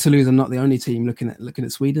 Toulouse are not the only team looking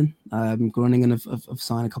at Sweden. Groningen have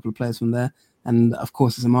signed a couple of players from there, and of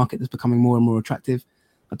course, it's a market that's becoming more and more attractive.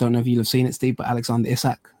 I don't know if you'll have seen it, Steve, but Alexander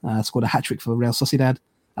Isak scored a hat-trick for Real Sociedad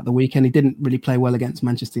at the weekend. He didn't really play well against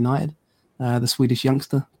Manchester United, the Swedish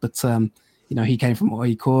youngster, but he came from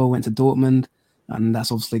OIK, went to Dortmund, and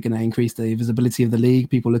that's obviously going to increase the visibility of the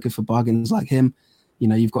league. People looking for bargains like him.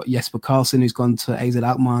 You've got Jesper Karlsson, who's gone to AZ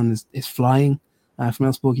Alkmaar and is flying from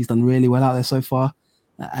Elfsborg. He's done really well out there so far.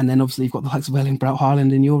 And then obviously you've got the likes of Erling Braut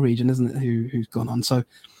Haaland in your region, isn't it? Who's gone on. So,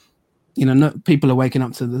 people are waking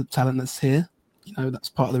up to the talent that's here. That's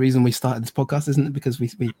part of the reason we started this podcast, isn't it? Because we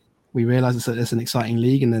realise it's an exciting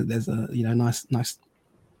league, and there's a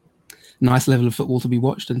nice level of football to be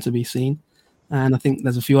watched and to be seen. And I think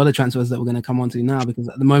there's a few other transfers that we're going to come on to now, because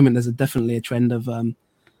at the moment there's definitely a trend of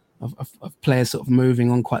players sort of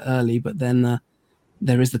moving on quite early, but then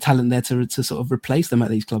there is the talent there to sort of replace them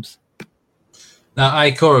at these clubs. Now,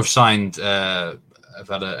 Icor have signed, have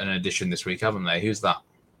had an addition this week, haven't they? Who's that?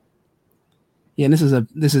 Yeah, and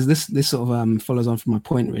this sort of follows on from my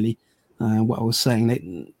point really. What I was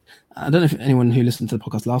saying, I don't know if anyone who listened to the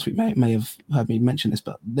podcast last week may have heard me mention this,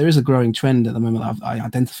 but there is a growing trend at the moment that I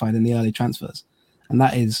identified in the early transfers, and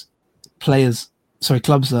that is clubs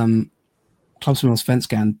from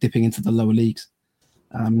Allsvenskan dipping into the lower leagues.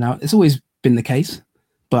 Now, it's always been the case,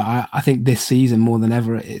 but I think this season more than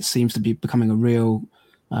ever, it seems to be becoming a real,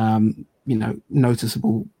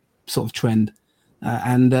 noticeable sort of trend.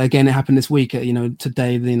 And again, it happened this week.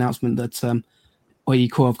 Today, the announcement that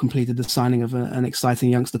OIK have completed the signing of an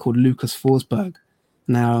exciting youngster called Lucas Forsberg.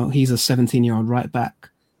 Now, he's a 17-year-old right back.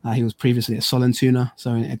 He was previously at Sollentuna,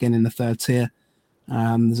 so again in the third tier.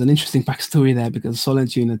 There's an interesting backstory there because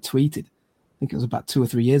Sollentuna tweeted, I think it was about 2 or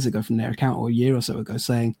 3 years ago from their account, or a year or so ago,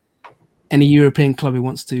 saying, any European club who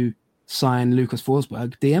wants to sign Lucas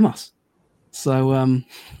Forsberg, DM us. So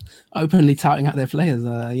openly touting out their players.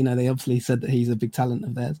 They obviously said that he's a big talent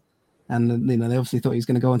of theirs. And, they obviously thought he was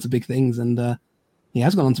going to go on to big things. And he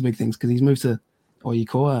has gone on to big things because he's moved to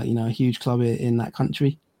OIK, a huge club in that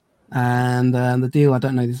country. And the deal, I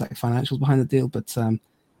don't know the exact financials behind the deal, but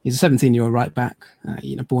he's a 17-year-old right back,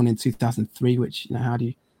 born in 2003, which, how do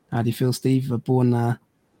you feel, Steve? Born, I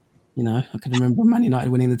can remember Man United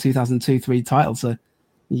winning the 2002-3 title. So,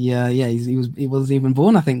 he was even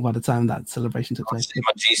born, I think, by the time that celebration took place.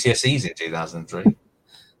 My GCSEs in 2003.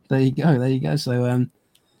 There you go. So,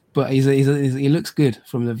 but he looks good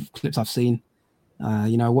from the clips I've seen.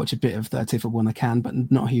 I watch a bit of third tier football when I can, but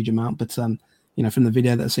not a huge amount. But from the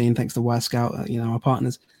video that I've seen, thanks to Wyscout, our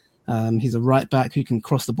partners, he's a right back who can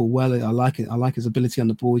cross the ball well. I like it. I like his ability on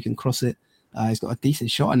the ball. He can cross it. He's got a decent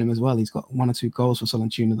shot on him as well. He's got 1 or 2 goals for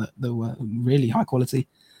Sollentuna that were really high quality.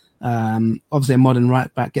 Obviously, a modern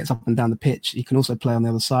right back, gets up and down the pitch. He can also play on the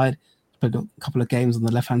other side. Played a couple of games on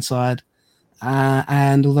the left hand side.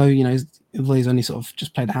 And although he's only sort of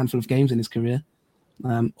just played a handful of games in his career,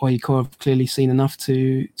 OIK have clearly seen enough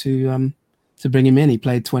to bring him in. He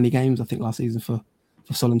played 20 games, I think, last season for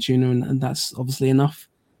Sollentuna, and that's obviously enough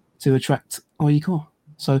to attract OIK.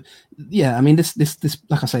 So, yeah, I mean, this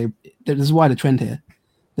like I say, there's a wider trend here.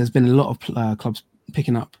 There's been a lot of clubs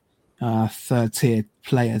picking up third tier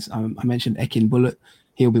players. I mentioned Ekin Bullet.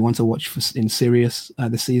 He'll be one to watch in Sirius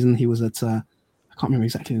this season. He was at I can't remember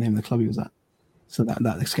exactly the name of the club he was at, so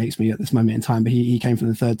that escapes me at this moment in time. But he came from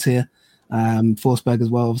the third tier. Forsberg as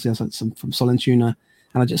well, obviously, some from Sollentuna.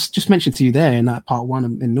 And I just mentioned to you there in that part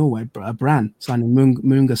 1 in Norway, Brann signing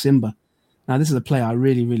Munga Simba. Now, this is a player I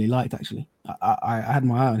really, really liked, actually. I had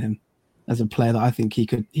my eye on him as a player that I think he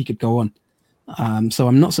could go on. So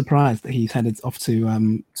I'm not surprised that he's headed off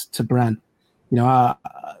to Brann. I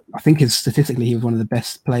think statistically he was one of the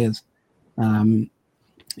best players in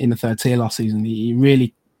the third tier last season. He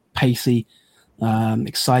really pacey,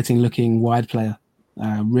 exciting looking wide player,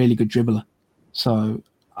 really good dribbler. So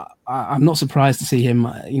I'm not surprised to see him.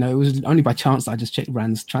 It was only by chance that I just checked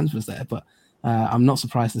Brann's transfers there, but I'm not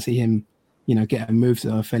surprised to see him, get a move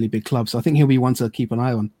to a fairly big club. So I think he'll be one to keep an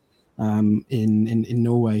eye on in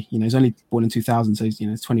Norway. He's only born in 2000, so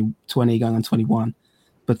he's 20 going on 21.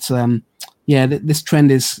 But this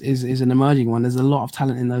trend is an emerging one. There's a lot of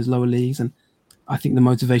talent in those lower leagues, and I think the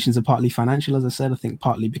motivations are partly financial, as I said. I think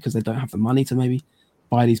partly because they don't have the money to maybe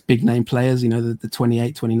buy these big name players, the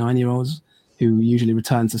 28, 29-year-olds who usually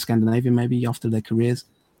return to Scandinavia maybe after their careers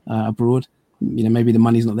abroad. Maybe the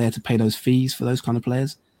money's not there to pay those fees for those kind of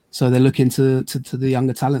players. So they're looking to the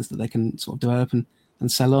younger talents that they can sort of develop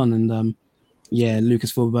and sell on. And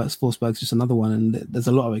Lucas Forsberg's just another one. And there's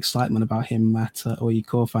a lot of excitement about him at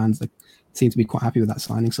OIK. Fans that seem to be quite happy with that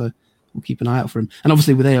signing. So we'll keep an eye out for him. And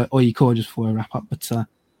obviously with OIK, just before I wrap up, but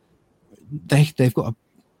they've got a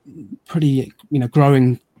pretty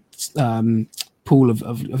growing pool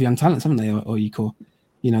of young talents, haven't they? OIK,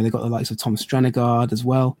 they've got the likes of Thomas Stranegard as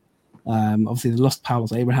well. Obviously they lost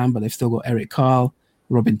Paulos Abraham, but they've still got Eric Carl,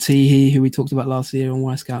 Robin Teehee, who we talked about last year on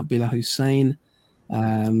Wyscout, Bilal Hussein.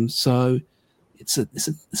 So it's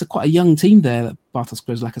a quite a young team there that Bartosz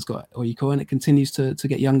Grzelak has got at OIK, and it continues to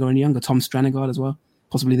get younger and younger. Tom Stranegard as well,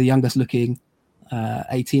 possibly the youngest looking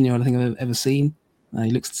 18-year-old I think I've ever seen.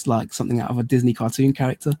 He looks like something out of a Disney cartoon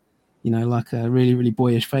character, like a really, really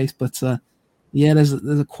boyish face. But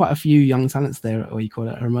there's quite a few young talents there at OIK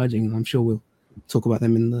that are emerging, and I'm sure we'll talk about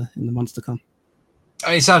them in the months to come.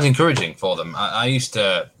 It sounds encouraging for them. I used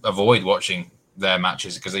to avoid watching their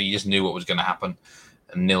matches because you just knew what was going to happen.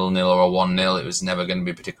 A 0-0 or a 1-0, it was never going to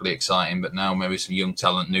be particularly exciting. But now maybe some young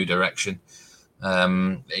talent, new direction.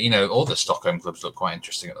 All the Stockholm clubs look quite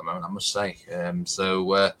interesting at the moment, I must say.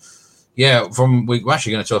 Yeah, we're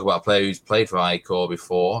actually going to talk about a player who's played for ICOR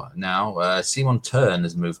before now. Simon Tern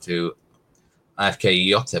has moved to AFK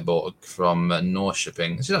Göteborg from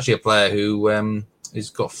Norrköping. This is actually a player who has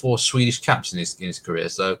got 4 Swedish caps in his career.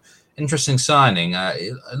 So interesting signing.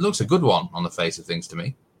 It looks a good one on the face of things to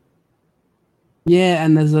me. Yeah,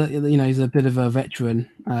 and there's he's a bit of a veteran.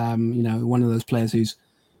 One of those players who's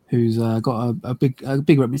got a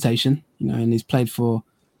big reputation. And he's played for.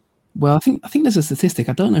 Well, I think there's a statistic.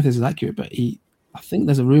 I don't know if this is accurate, but I think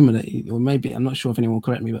there's a rumor that or maybe I'm not sure if anyone will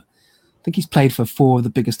correct me, but I think he's played for 4 of the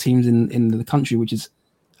biggest teams in the country, which is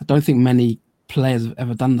I don't think many players have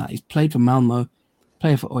ever done that. He's played for Malmo,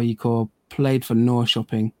 played for ICOR, played for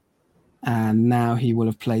Norrköping, and now he will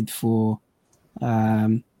have played for.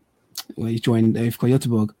 He's joined IFK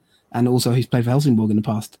Göteborg, and also he's played for Helsingborg in the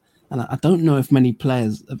past. And I don't know if many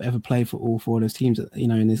players have ever played for all 4 of those teams,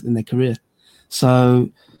 in their career. So,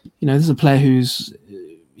 this is a player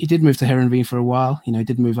he did move to Heerenveen for a while. He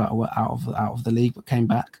did move out of the league, but came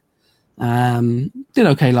back. Did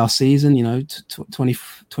okay last season.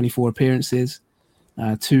 24 appearances,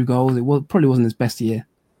 2 goals. It probably wasn't his best year,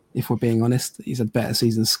 if we're being honest. He's had better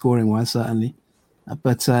seasons scoring wise, certainly.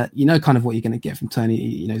 But kind of what you're going to get from Tony.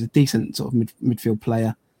 He's a decent sort of midfield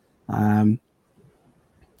player.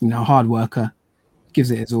 Hard worker, gives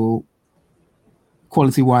it his all.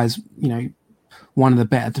 Quality wise, one of the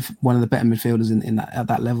better midfielders in that at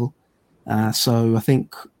that level. So I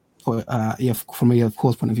think, from a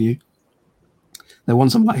IFK's point of view, they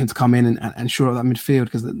want someone like him to come in and shore up that midfield,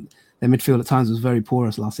 because their midfield at times was very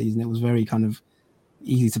porous last season. It was very kind of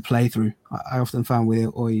easy to play through. I often found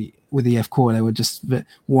with IFK, they were just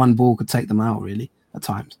one ball could take them out really at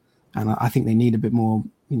times, and I think they need a bit more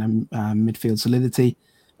midfield solidity.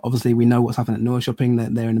 Obviously, we know what's happened at Norrköping,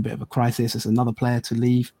 that they're in a bit of a crisis. It's another player to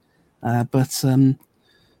leave, but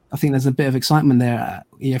I think there's a bit of excitement there at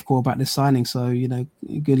IFK about this signing. So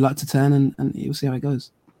good luck to Tern, and you'll see how it goes.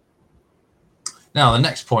 Now, the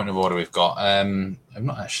next point of order we've got, I'm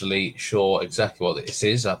not actually sure exactly what this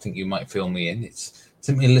is. I think you might fill me in. It's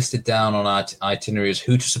simply listed down on our itinerary as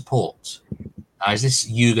who to support. Now, is this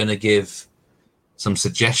you going to give some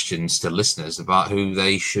suggestions to listeners about who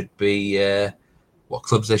they should be, what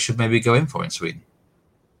clubs they should maybe go in for in Sweden?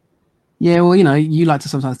 Yeah, well, you like to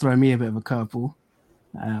sometimes throw me a bit of a curveball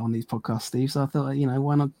on these podcasts, Steve. So I thought,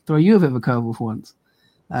 why not throw you a bit of a curveball for once?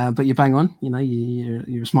 But you're bang on.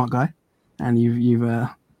 You're a smart guy. And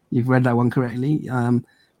you've read that one correctly.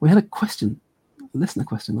 We had a listener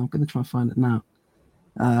question. I'm going to try and find it now.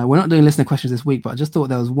 We're not doing listener questions this week, but I just thought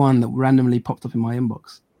there was one that randomly popped up in my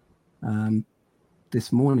inbox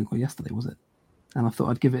this morning or yesterday, was it? And I thought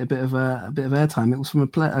I'd give it a bit of airtime. It was from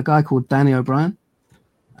a guy called Danny O'Brien.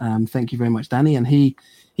 Thank you very much, Danny. And he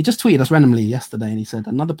just tweeted us randomly yesterday, and he said,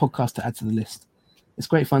 another podcast to add to the list. It's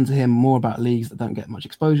great fun to hear more about leagues that don't get much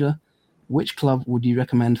exposure. Which club would you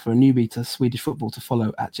recommend for a newbie to Swedish football to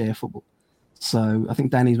follow at JF Football? So I think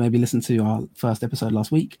Danny's maybe listened to our first episode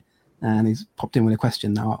last week, and he's popped in with a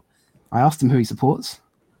question. Now, I asked him who he supports,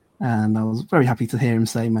 and I was very happy to hear him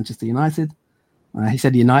say Manchester United. He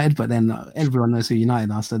said United, but then everyone knows who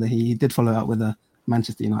United are, so that he did follow up with a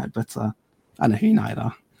Manchester United, but I know who United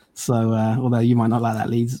are. So although you might not like that,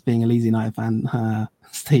 being a Leeds United fan,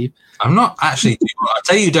 Steve. I'm not actually. I'll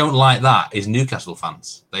tell you, who don't like that is Newcastle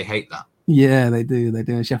fans. They hate that. Yeah, they do. They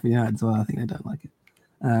do. And Sheffield United as well. I think they don't like it.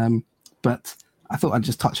 But I thought I'd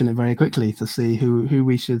just touch on it very quickly to see who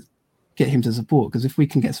we should get him to support. Because if we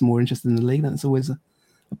can get some more interest in the league, then it's always a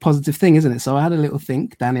positive thing, isn't it? So I had a little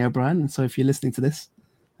think, Danny O'Brien. And so if you're listening to this,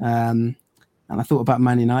 and I thought about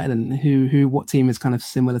Man United and what team is kind of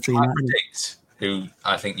similar to United. Predict who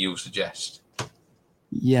I think you'll suggest.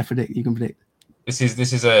 Yeah, predict. You can predict. This is going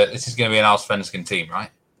to be an Allsvenskan team, right?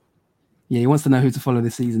 Yeah, he wants to know who to follow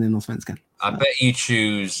this season in Allsvenskan. I bet you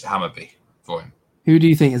choose Hammarby for him. Who do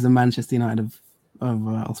you think is the Manchester United of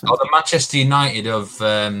Allsvenskan? Oh, the Manchester United of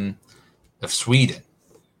Sweden.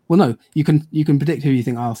 Well, no, you can predict who you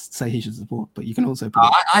think I'll say he should support, but you can also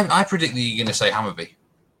predict. I predict that you're going to say Hammarby.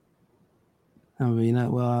 Hammarby,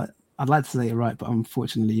 well, I'd like to say you're right, but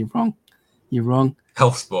unfortunately you're wrong. You're wrong.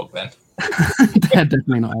 Elfsborg, then. They're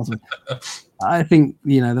definitely not Elfsborg. I think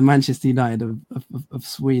the Manchester United of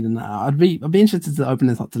Sweden. I'd be interested to open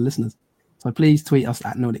this up to listeners. So please tweet us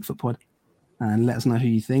at Nordic Footpod and let us know who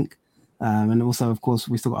you think. And also, of course,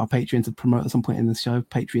 we still got our Patreon to promote at some point in the show.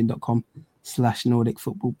 Patreon.com/Nordic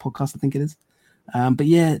Football Podcast, I think it is. But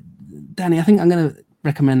yeah, Danny, I think I'm going to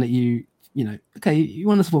recommend that you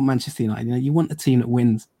want to support Manchester United. You want a team that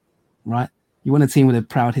wins, right? You want a team with a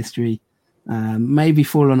proud history. Maybe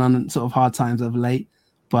fallen on sort of hard times of late,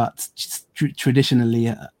 but traditionally,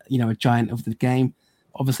 a giant of the game.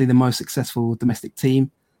 obviously the most successful domestic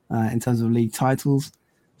team in terms of league titles.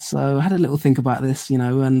 So I had a little think about this,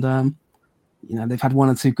 and they've had one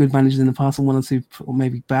or two good managers in the past and one or two or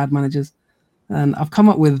maybe bad managers. And I've come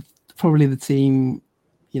up with probably the team,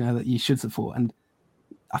 that you should support. And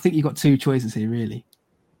I think you've got two choices here, really.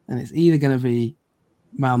 And it's either going to be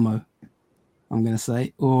Malmo, I'm going to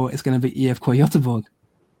say, or it's going to be IFK Göteborg.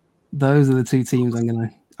 Those are the two teams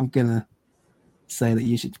I'm gonna say that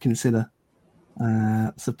you should consider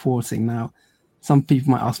supporting. Now, some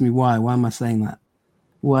people might ask me why. Why am I saying that?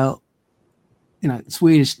 Well,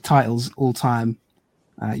 Swedish titles all time.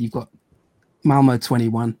 You've got Malmo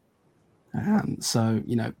 21. So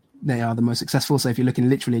they are the most successful. So if you're looking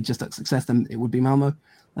literally just at success, then it would be Malmo.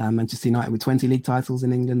 Manchester United with 20 league titles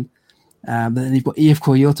in England. But then you've got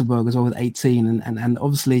IFK Göteborg as well with 18, and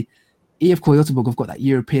obviously IFK Göteborg have got that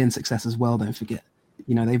European success as well. Don't forget,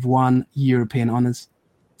 they've won European honours.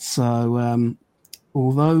 So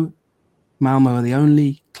although Malmo are the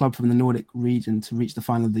only club from the Nordic region to reach the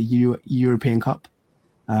final of the European Cup,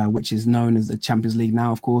 which is known as the Champions League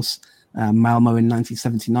now, of course, Malmo in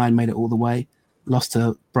 1979 made it all the way, lost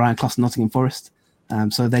to Brian Clough Nottingham Forest.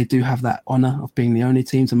 So they do have that honour of being the only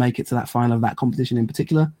team to make it to that final of that competition in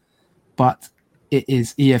particular. But it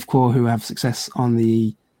is IFK who have success on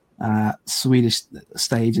the Swedish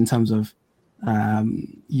stage in terms of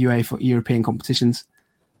UEFA European competitions,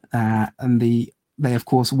 and they of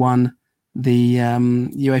course won the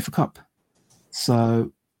UEFA Cup.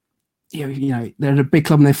 So they're a big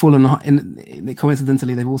club, and they've fallen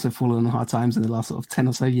coincidentally they've also fallen on hard times in the last sort of 10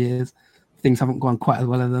 or so years. Things haven't gone quite as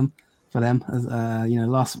well for them as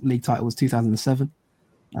last league title was 2007,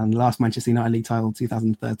 and last Manchester United league title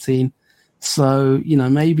 2013. So,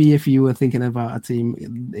 maybe if you were thinking about a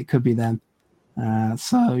team, it could be them.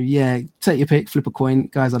 So, yeah, take your pick, flip a coin.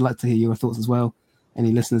 Guys, I'd like to hear your thoughts as well.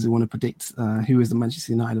 Any listeners who want to predict who is the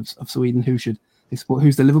Manchester United of Sweden, who should they support,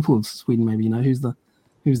 who's the Liverpool of Sweden, maybe, who's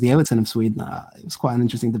the Everton of Sweden. It was quite an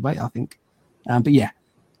interesting debate, I think. But, yeah,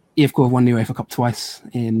 IFK have won the UEFA Cup twice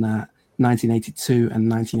in 1982 and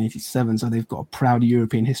 1987, so they've got a proud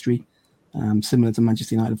European history, similar to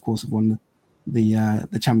Manchester United, of course, have won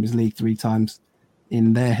the Champions League 3 times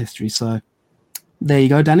in their history. So there you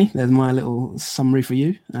go, Danny. There's my little summary for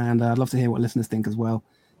you, and I'd love to hear what listeners think as well.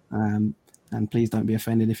 And please don't be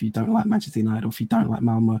offended if you don't like Manchester United, or if you don't like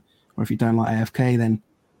Malmo, or if you don't like AFK, then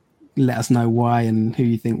let us know why and who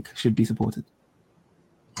you think should be supported.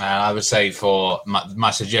 I would say for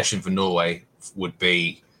my suggestion for Norway would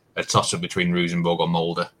be a toss-up between Rosenborg or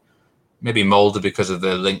Molde. Maybe Molde because of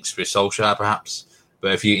the links with Solskjaer, perhaps.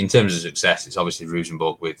 But if you, in terms of success, it's obviously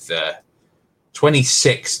Rosenborg with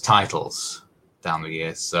 26 titles down the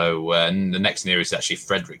years. So the next nearest is actually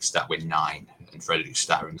Fredrikstad with 9, and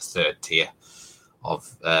Fredrikstad are in the 3rd tier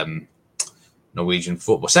of Norwegian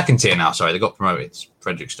football. 2nd tier now. Sorry, they got promoted.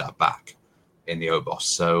 Fredrikstad back in the Obos.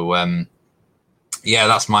 So yeah,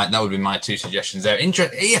 that would be my 2 suggestions there.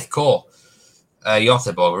 IFK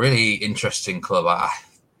Göteborg, a really interesting club.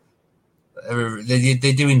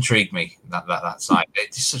 They do intrigue me, that side.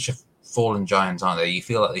 It's such a fallen giant, aren't they? You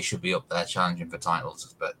feel like they should be up there challenging for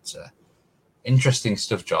titles. But interesting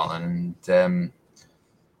stuff, John. And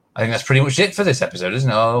I think that's pretty much it for this episode, isn't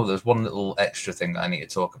it? Oh, there's one little extra thing that I need to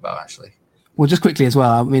talk about, actually. Well, just quickly as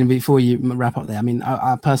well, I mean, before you wrap up there, I mean,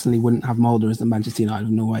 I personally wouldn't have Molde as the Manchester United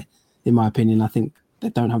of Norway, in my opinion. I think they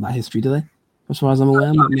don't have that history, do they? As far as I'm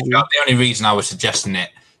aware. The only reason I was suggesting it,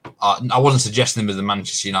 I wasn't suggesting them as the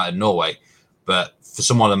Manchester United of Norway, but for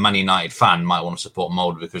someone, a Man United fan, might want to support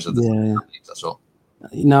Molde because of the leagues, that's all.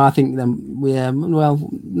 No, I think no,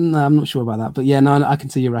 I'm not sure about that. But yeah, no, I can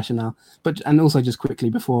see your rationale. And also just quickly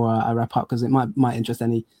before I wrap up, because it might interest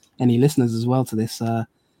any listeners as well to this. I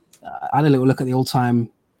had a little look at the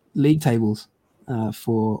all-time league tables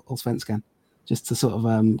for Allsvenskan, just to sort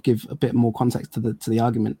of give a bit more context to the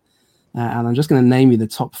argument. And I'm just going to name you the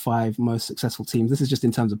top 5 most successful teams. This is just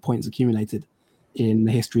in terms of points accumulated in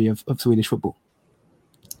the history of Swedish football.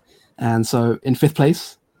 And so in 5th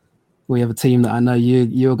place, we have a team that I know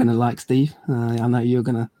you're going to like, Steve. I know you're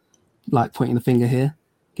going to like pointing the finger here.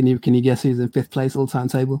 Can you guess who's in 5th place all-time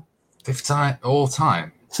table? 5th time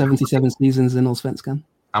all-time? 77 seasons in Allsvenskan.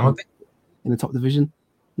 Hammarby? In the top division.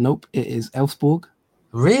 Nope, it is Elfsborg.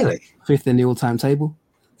 Really? 5th in the all-time table.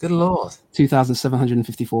 Good Lord.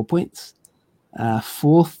 2,754 points.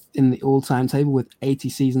 4th in the all-time table with 80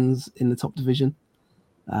 seasons in the top division.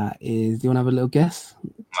 Do you want to have a little guess?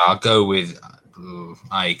 I'll go with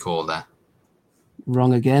AIK there.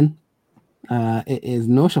 Wrong again. It is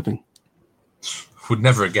Norrköping. Would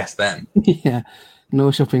never have guessed them. Yeah.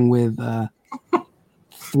 Norrköping with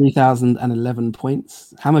 3,011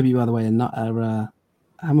 points. Hammarby, by the way, are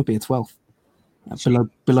Hammarby are 12th,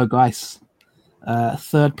 below Gais.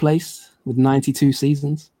 Third place with 92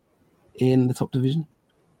 seasons in the top division.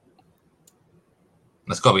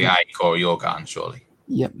 That's got to be AIK or Djurgården, surely.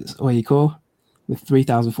 Yep, it's AIK with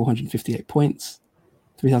 3,458 points.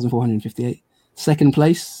 3,458. Second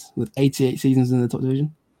place with 88 seasons in the top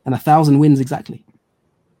division and 1,000 wins exactly.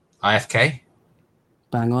 IFK?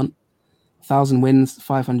 Bang on. 1,000 wins,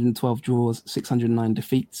 512 draws, 609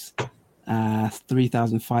 defeats,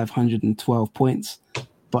 3,512 points.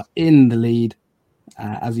 But in the lead,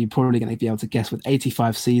 as you're probably going to be able to guess, with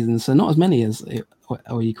 85 seasons, so not as many as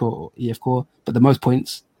AIK or IFK, but the most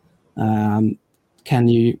points. Can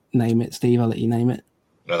you name it, Steve? I'll let you name it.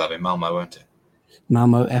 Well, that'll be Malmo, won't it?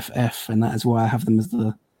 Malmo FF, and that is why I have them as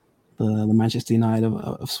the Manchester United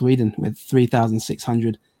of Sweden with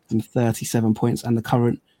 3,637 points and the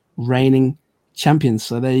current reigning champions.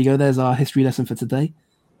 So there you go. There's our history lesson for today.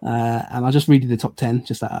 And I'll just read you the top 10,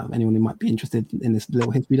 just that anyone who might be interested in this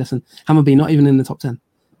little history lesson. Hammarby not even in the top 10.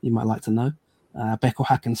 You might like to know. Beko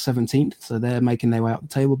Häcken 17th, so they're making their way up the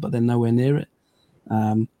table, but they're nowhere near it.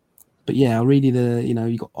 But yeah, I'll read you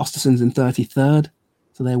you got Ostersunds in 33rd,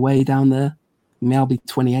 so they're way down there. Mjällby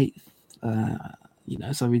 28th,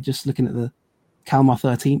 so we're just looking at the Kalmar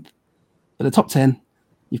 13th. But the top 10,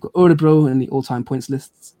 you've got Örebro in the all-time points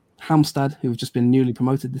lists, Halmstad, who have just been newly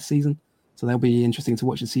promoted this season, so they'll be interesting to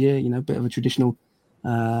watch this year. Bit of a traditional,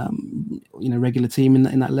 regular team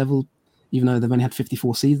in that level. Even though they've only had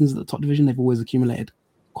 54 seasons at the top division, they've always accumulated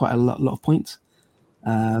quite a lot of points.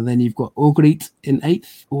 Then you've got Örgryte in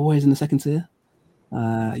 8th, always in the second tier.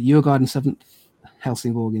 Djurgården 7th,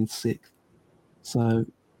 Helsingborg in 6th. So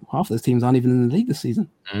half those teams aren't even in the league this season.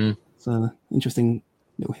 So interesting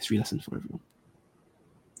little history lesson for everyone.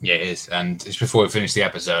 Yeah, it is. And just before we finish the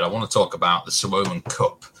episode, I want to talk about the Suomen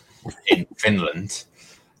Cup in Finland.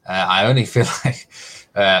 I only feel like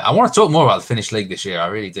I want to talk more about the Finnish league this year. I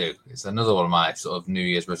really do. It's another one of my sort of New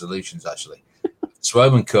Year's resolutions, actually.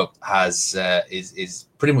 Suomen Cup is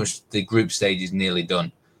pretty much the group stage is nearly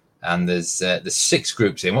done, and there's 6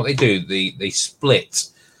 groups in. What they do, they split.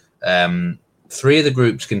 3 of the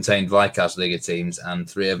groups contain Veikkausliiga teams, and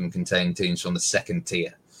 3 of them contain teams from the second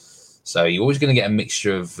tier. So you're always going to get a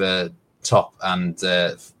mixture of top and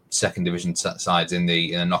second division sides in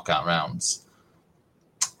the knockout rounds.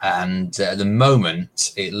 And at the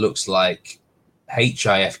moment, it looks like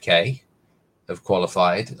HIFK have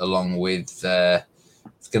qualified, along with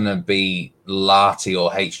it's going to be Lahti or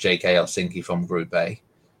HJK Helsinki from Group A.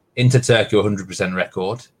 Interturkey 100%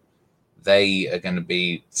 record. They are going to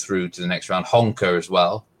be through to the next round. Honka as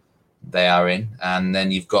well. They are in. And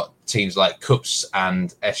then you've got teams like KuPS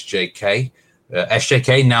and SJK.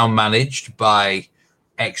 SJK now managed by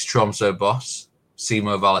ex-Tromsø boss,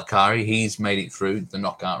 Simo Valakari. He's made it through the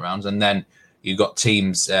knockout rounds. And then you've got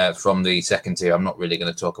teams from the second tier. I'm not really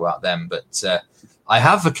going to talk about them. But I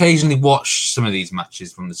have occasionally watched some of these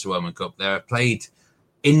matches from the Suomen Cup. They're played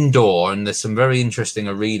indoor, and there's some very interesting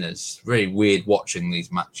arenas. Very weird watching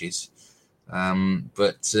these matches.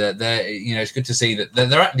 But it's good to see that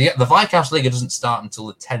the Veikkausliiga doesn't start until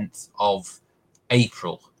the 10th of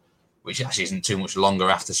April, which actually isn't too much longer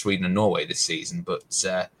after Sweden and Norway this season. But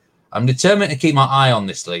I'm determined to keep my eye on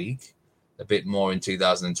this league a bit more in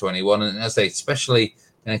 2021, and as I say, especially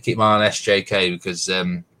going to keep my eye on SJK because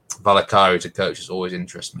Valakari to coach has always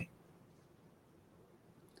interested me.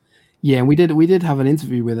 Yeah, and we did have an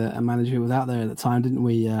interview with a manager who was out there at the time, didn't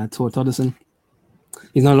we? Tor Todderson.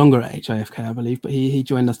 He's no longer at HIFK, I believe, but he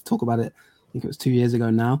joined us to talk about it. I think it was 2 years ago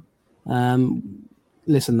now.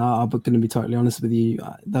 Listen, I'm going to be totally honest with you.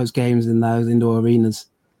 Those games in those indoor arenas,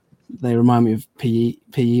 they remind me of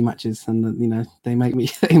PE matches, and they make me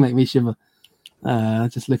shiver.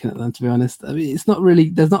 Just looking at them, to be honest. I mean, it's not really.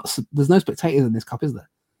 There's no spectators in this cup, is there?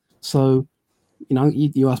 So,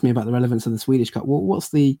 you asked me about the relevance of the Swedish Cup. What's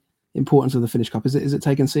the importance of the Finnish Cup? Is it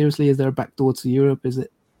taken seriously? Is there a back door to Europe? Is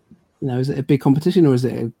it a big competition, or is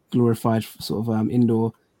it a glorified sort of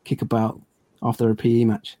indoor kickabout after a PE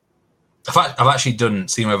match? I've actually done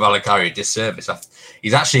Simo Valakari a disservice.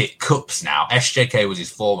 He's actually at KuPS now. SJK was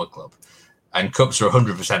his former club, and KuPS are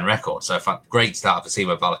 100% record. So, great start for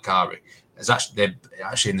Simo Valakari. They're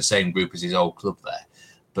actually in the same group as his old club there.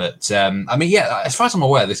 But as far as I'm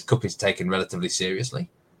aware, this cup is taken relatively seriously.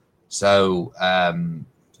 So,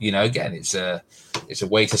 again, it's a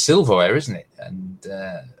way to silverware, isn't it? And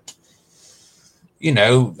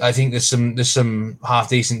I think there's some half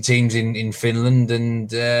decent teams in Finland,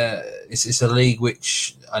 and it's a league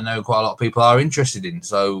which I know quite a lot of people are interested in.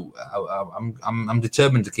 So I'm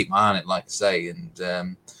determined to keep my eye on it, like I say,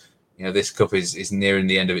 and this cup is nearing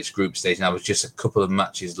the end of its group stage now. With just a couple of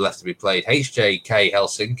matches left to be played. HJK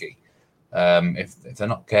Helsinki, if they're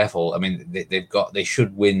not careful, I mean, they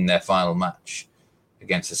should win their final match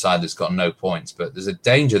against a side that's got no points. But there's a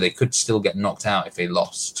danger they could still get knocked out if they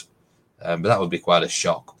lost. But that would be quite a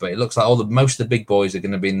shock. But it looks like most of the big boys are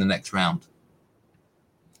going to be in the next round.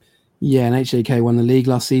 Yeah, and HJK won the league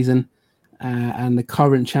last season. And the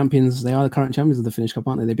current champions, they are the current champions of the Finnish Cup,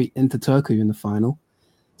 aren't they? They beat Inter Turku in the final.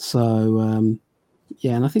 So, and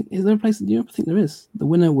I think, is there a place in Europe? I think there is. The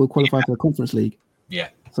winner will qualify for the Conference League. Yeah.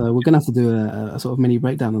 So we're going to have to do a sort of mini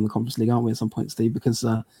breakdown on the Conference League, aren't we, at some point, Steve? Because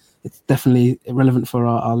it's definitely relevant for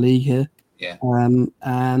our league here. Yeah.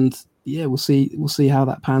 And we'll see how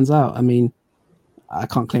that pans out. I mean, I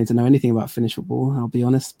can't claim to know anything about Finnish football, I'll be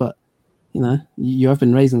honest, but you have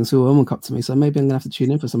been raising the Suomen Cup to me, so maybe I'm gonna have to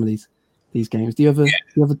tune in for some of these games. Do you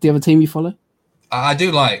have a team you follow? I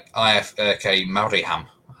do like IFK Mariehamn.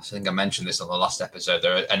 I think I mentioned this on the last episode.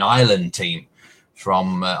 They're an island team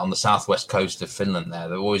from on the southwest coast of Finland.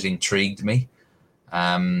 They've always intrigued me.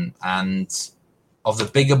 And of the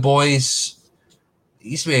bigger boys, it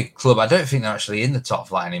used to be a club. I don't think they're actually in the top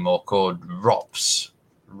flight anymore. Called ROPS,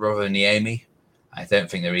 Rovaniemi. I don't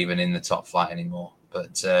think they're even in the top flight anymore.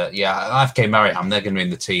 But IFK Mariehamn, they're going to be in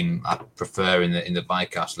the team I prefer in the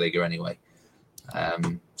Vikas Liga anyway.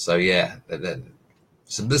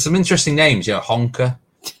 There's some interesting names. Honka,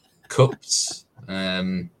 Cups.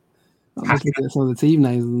 I'm looking at some of the team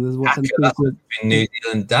names, and there's what's in New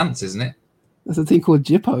Zealand Dance, isn't it? There's a team called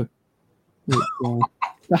Jippo. Which,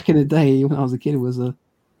 back in the day, when I was a kid, it was a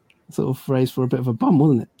sort of phrase for a bit of a bum,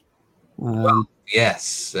 wasn't it?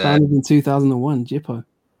 Yes. Founded in 2001, Jippo.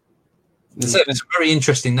 So there's some very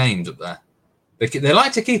interesting names up there. They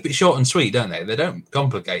like to keep it short and sweet, don't they? They don't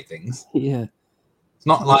complicate things. Yeah, it's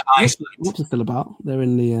not like Iceland. What's it still about? They're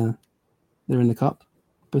in the cup,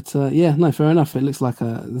 but fair enough. It looks like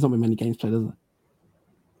there's not been many games played, is there?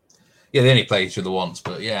 Yeah, they only play each other once,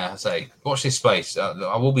 but I say watch this space.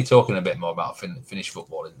 I will be talking a bit more about Finnish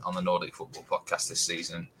football on the Nordic Football Podcast this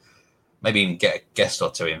season. Maybe even get a guest or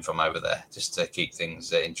two in from over there just to keep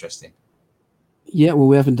things interesting. Yeah, well,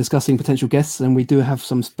 we have been discussing potential guests, and we do have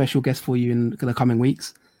some special guests for you in the coming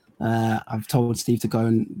weeks. I've told Steve to go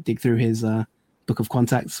and dig through his book of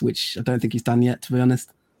contacts, which I don't think he's done yet, to be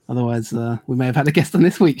honest. Otherwise, we may have had a guest on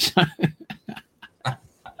this week's show.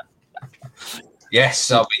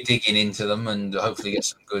 Yes, I'll be digging into them and hopefully get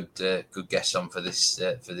some good guests on for this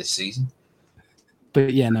season.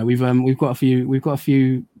 But we've got a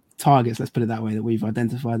few targets, let's put it that way, that we've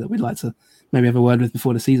identified that we'd like to maybe have a word with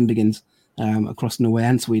before the season begins. Across Norway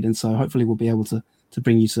and Sweden, so hopefully we'll be able to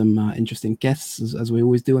bring you some interesting guests as we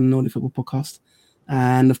always do on the Nordic Football Podcast.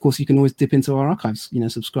 And of course, you can always dip into our archives.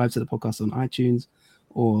 Subscribe to the podcast on iTunes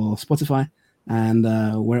or Spotify, and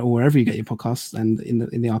wherever you get your podcasts. And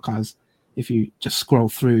in the archives, if you just scroll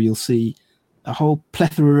through, you'll see a whole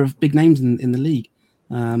plethora of big names in the league,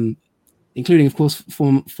 including, of course,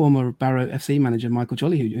 former Barrow FC manager Michael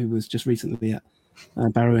Jolly, who was just recently at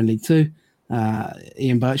Barrow in League Two.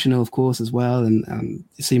 Ian Birchinall, of course, as well, and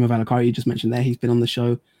Simo Valakari, you just mentioned there, he's been on the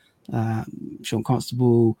show. Sean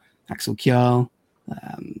Constable, Axel Kjell.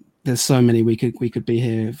 There's so many we could be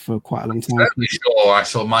here for quite a long time. I'm sure I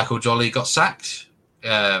saw Michael Jolly got sacked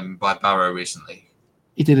by Barrow recently.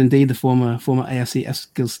 He did indeed, the former AFC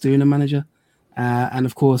Eskilstuna manager, and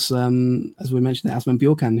of course, as we mentioned, Asman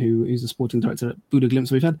Bjorkan, who's the sporting director at Buda Glimt.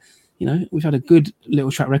 So we've had a good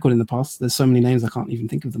little track record in the past. There's so many names I can't even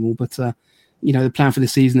think of them all, but the plan for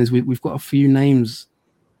this season is we've got a few names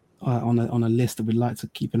on a list that we'd like to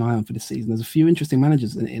keep an eye on for this season. There's a few interesting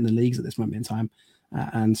managers in the leagues at this moment in time,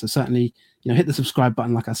 and so certainly hit the subscribe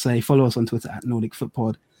button, like I say. Follow us on Twitter at Nordic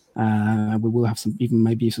Footpod. We will have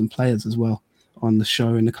maybe some players as well on the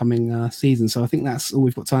show in the coming season. So I think that's all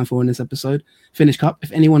we've got time for in this episode. Finnish Cup.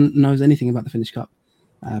 If anyone knows anything about the Finnish Cup,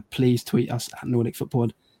 please tweet us at Nordic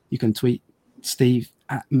Footpod. You can tweet Steve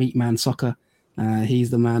at Meatman Soccer. He's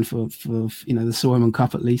the man for the Suomen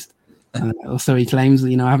Cup at least. Also, he claims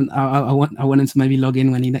that I want him to maybe log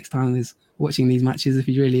in when he next time is watching these matches, if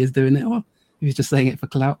he really is doing it, or if he's just saying it for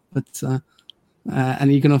clout. But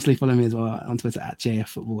and you can obviously follow me as well on Twitter at JF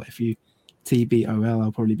Football FUTBOL.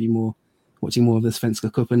 I'll probably be watching more of the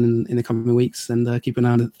Svenska Cupen in the coming weeks, and keep an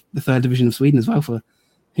eye on the third division of Sweden as well for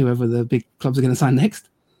whoever the big clubs are going to sign next.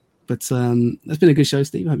 But it's been a good show,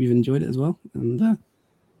 Steve. I hope you've enjoyed it as well, and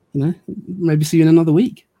maybe see you in another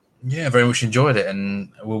week. Yeah, very much enjoyed it, and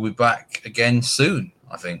we'll be back again soon,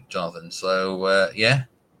 I think, Jonathan. So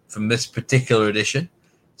from this particular edition,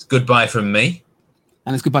 it's goodbye from me,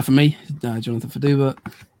 and it's goodbye from me, Jonathan Faduba.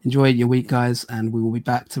 Enjoy your week, guys, and we will be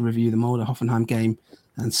back to review the Molde Hoffenheim game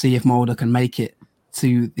and see if Molde can make it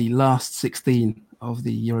to the last 16 of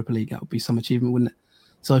the Europa League. That would be some achievement, wouldn't it?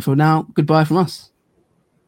 So for now, goodbye from us.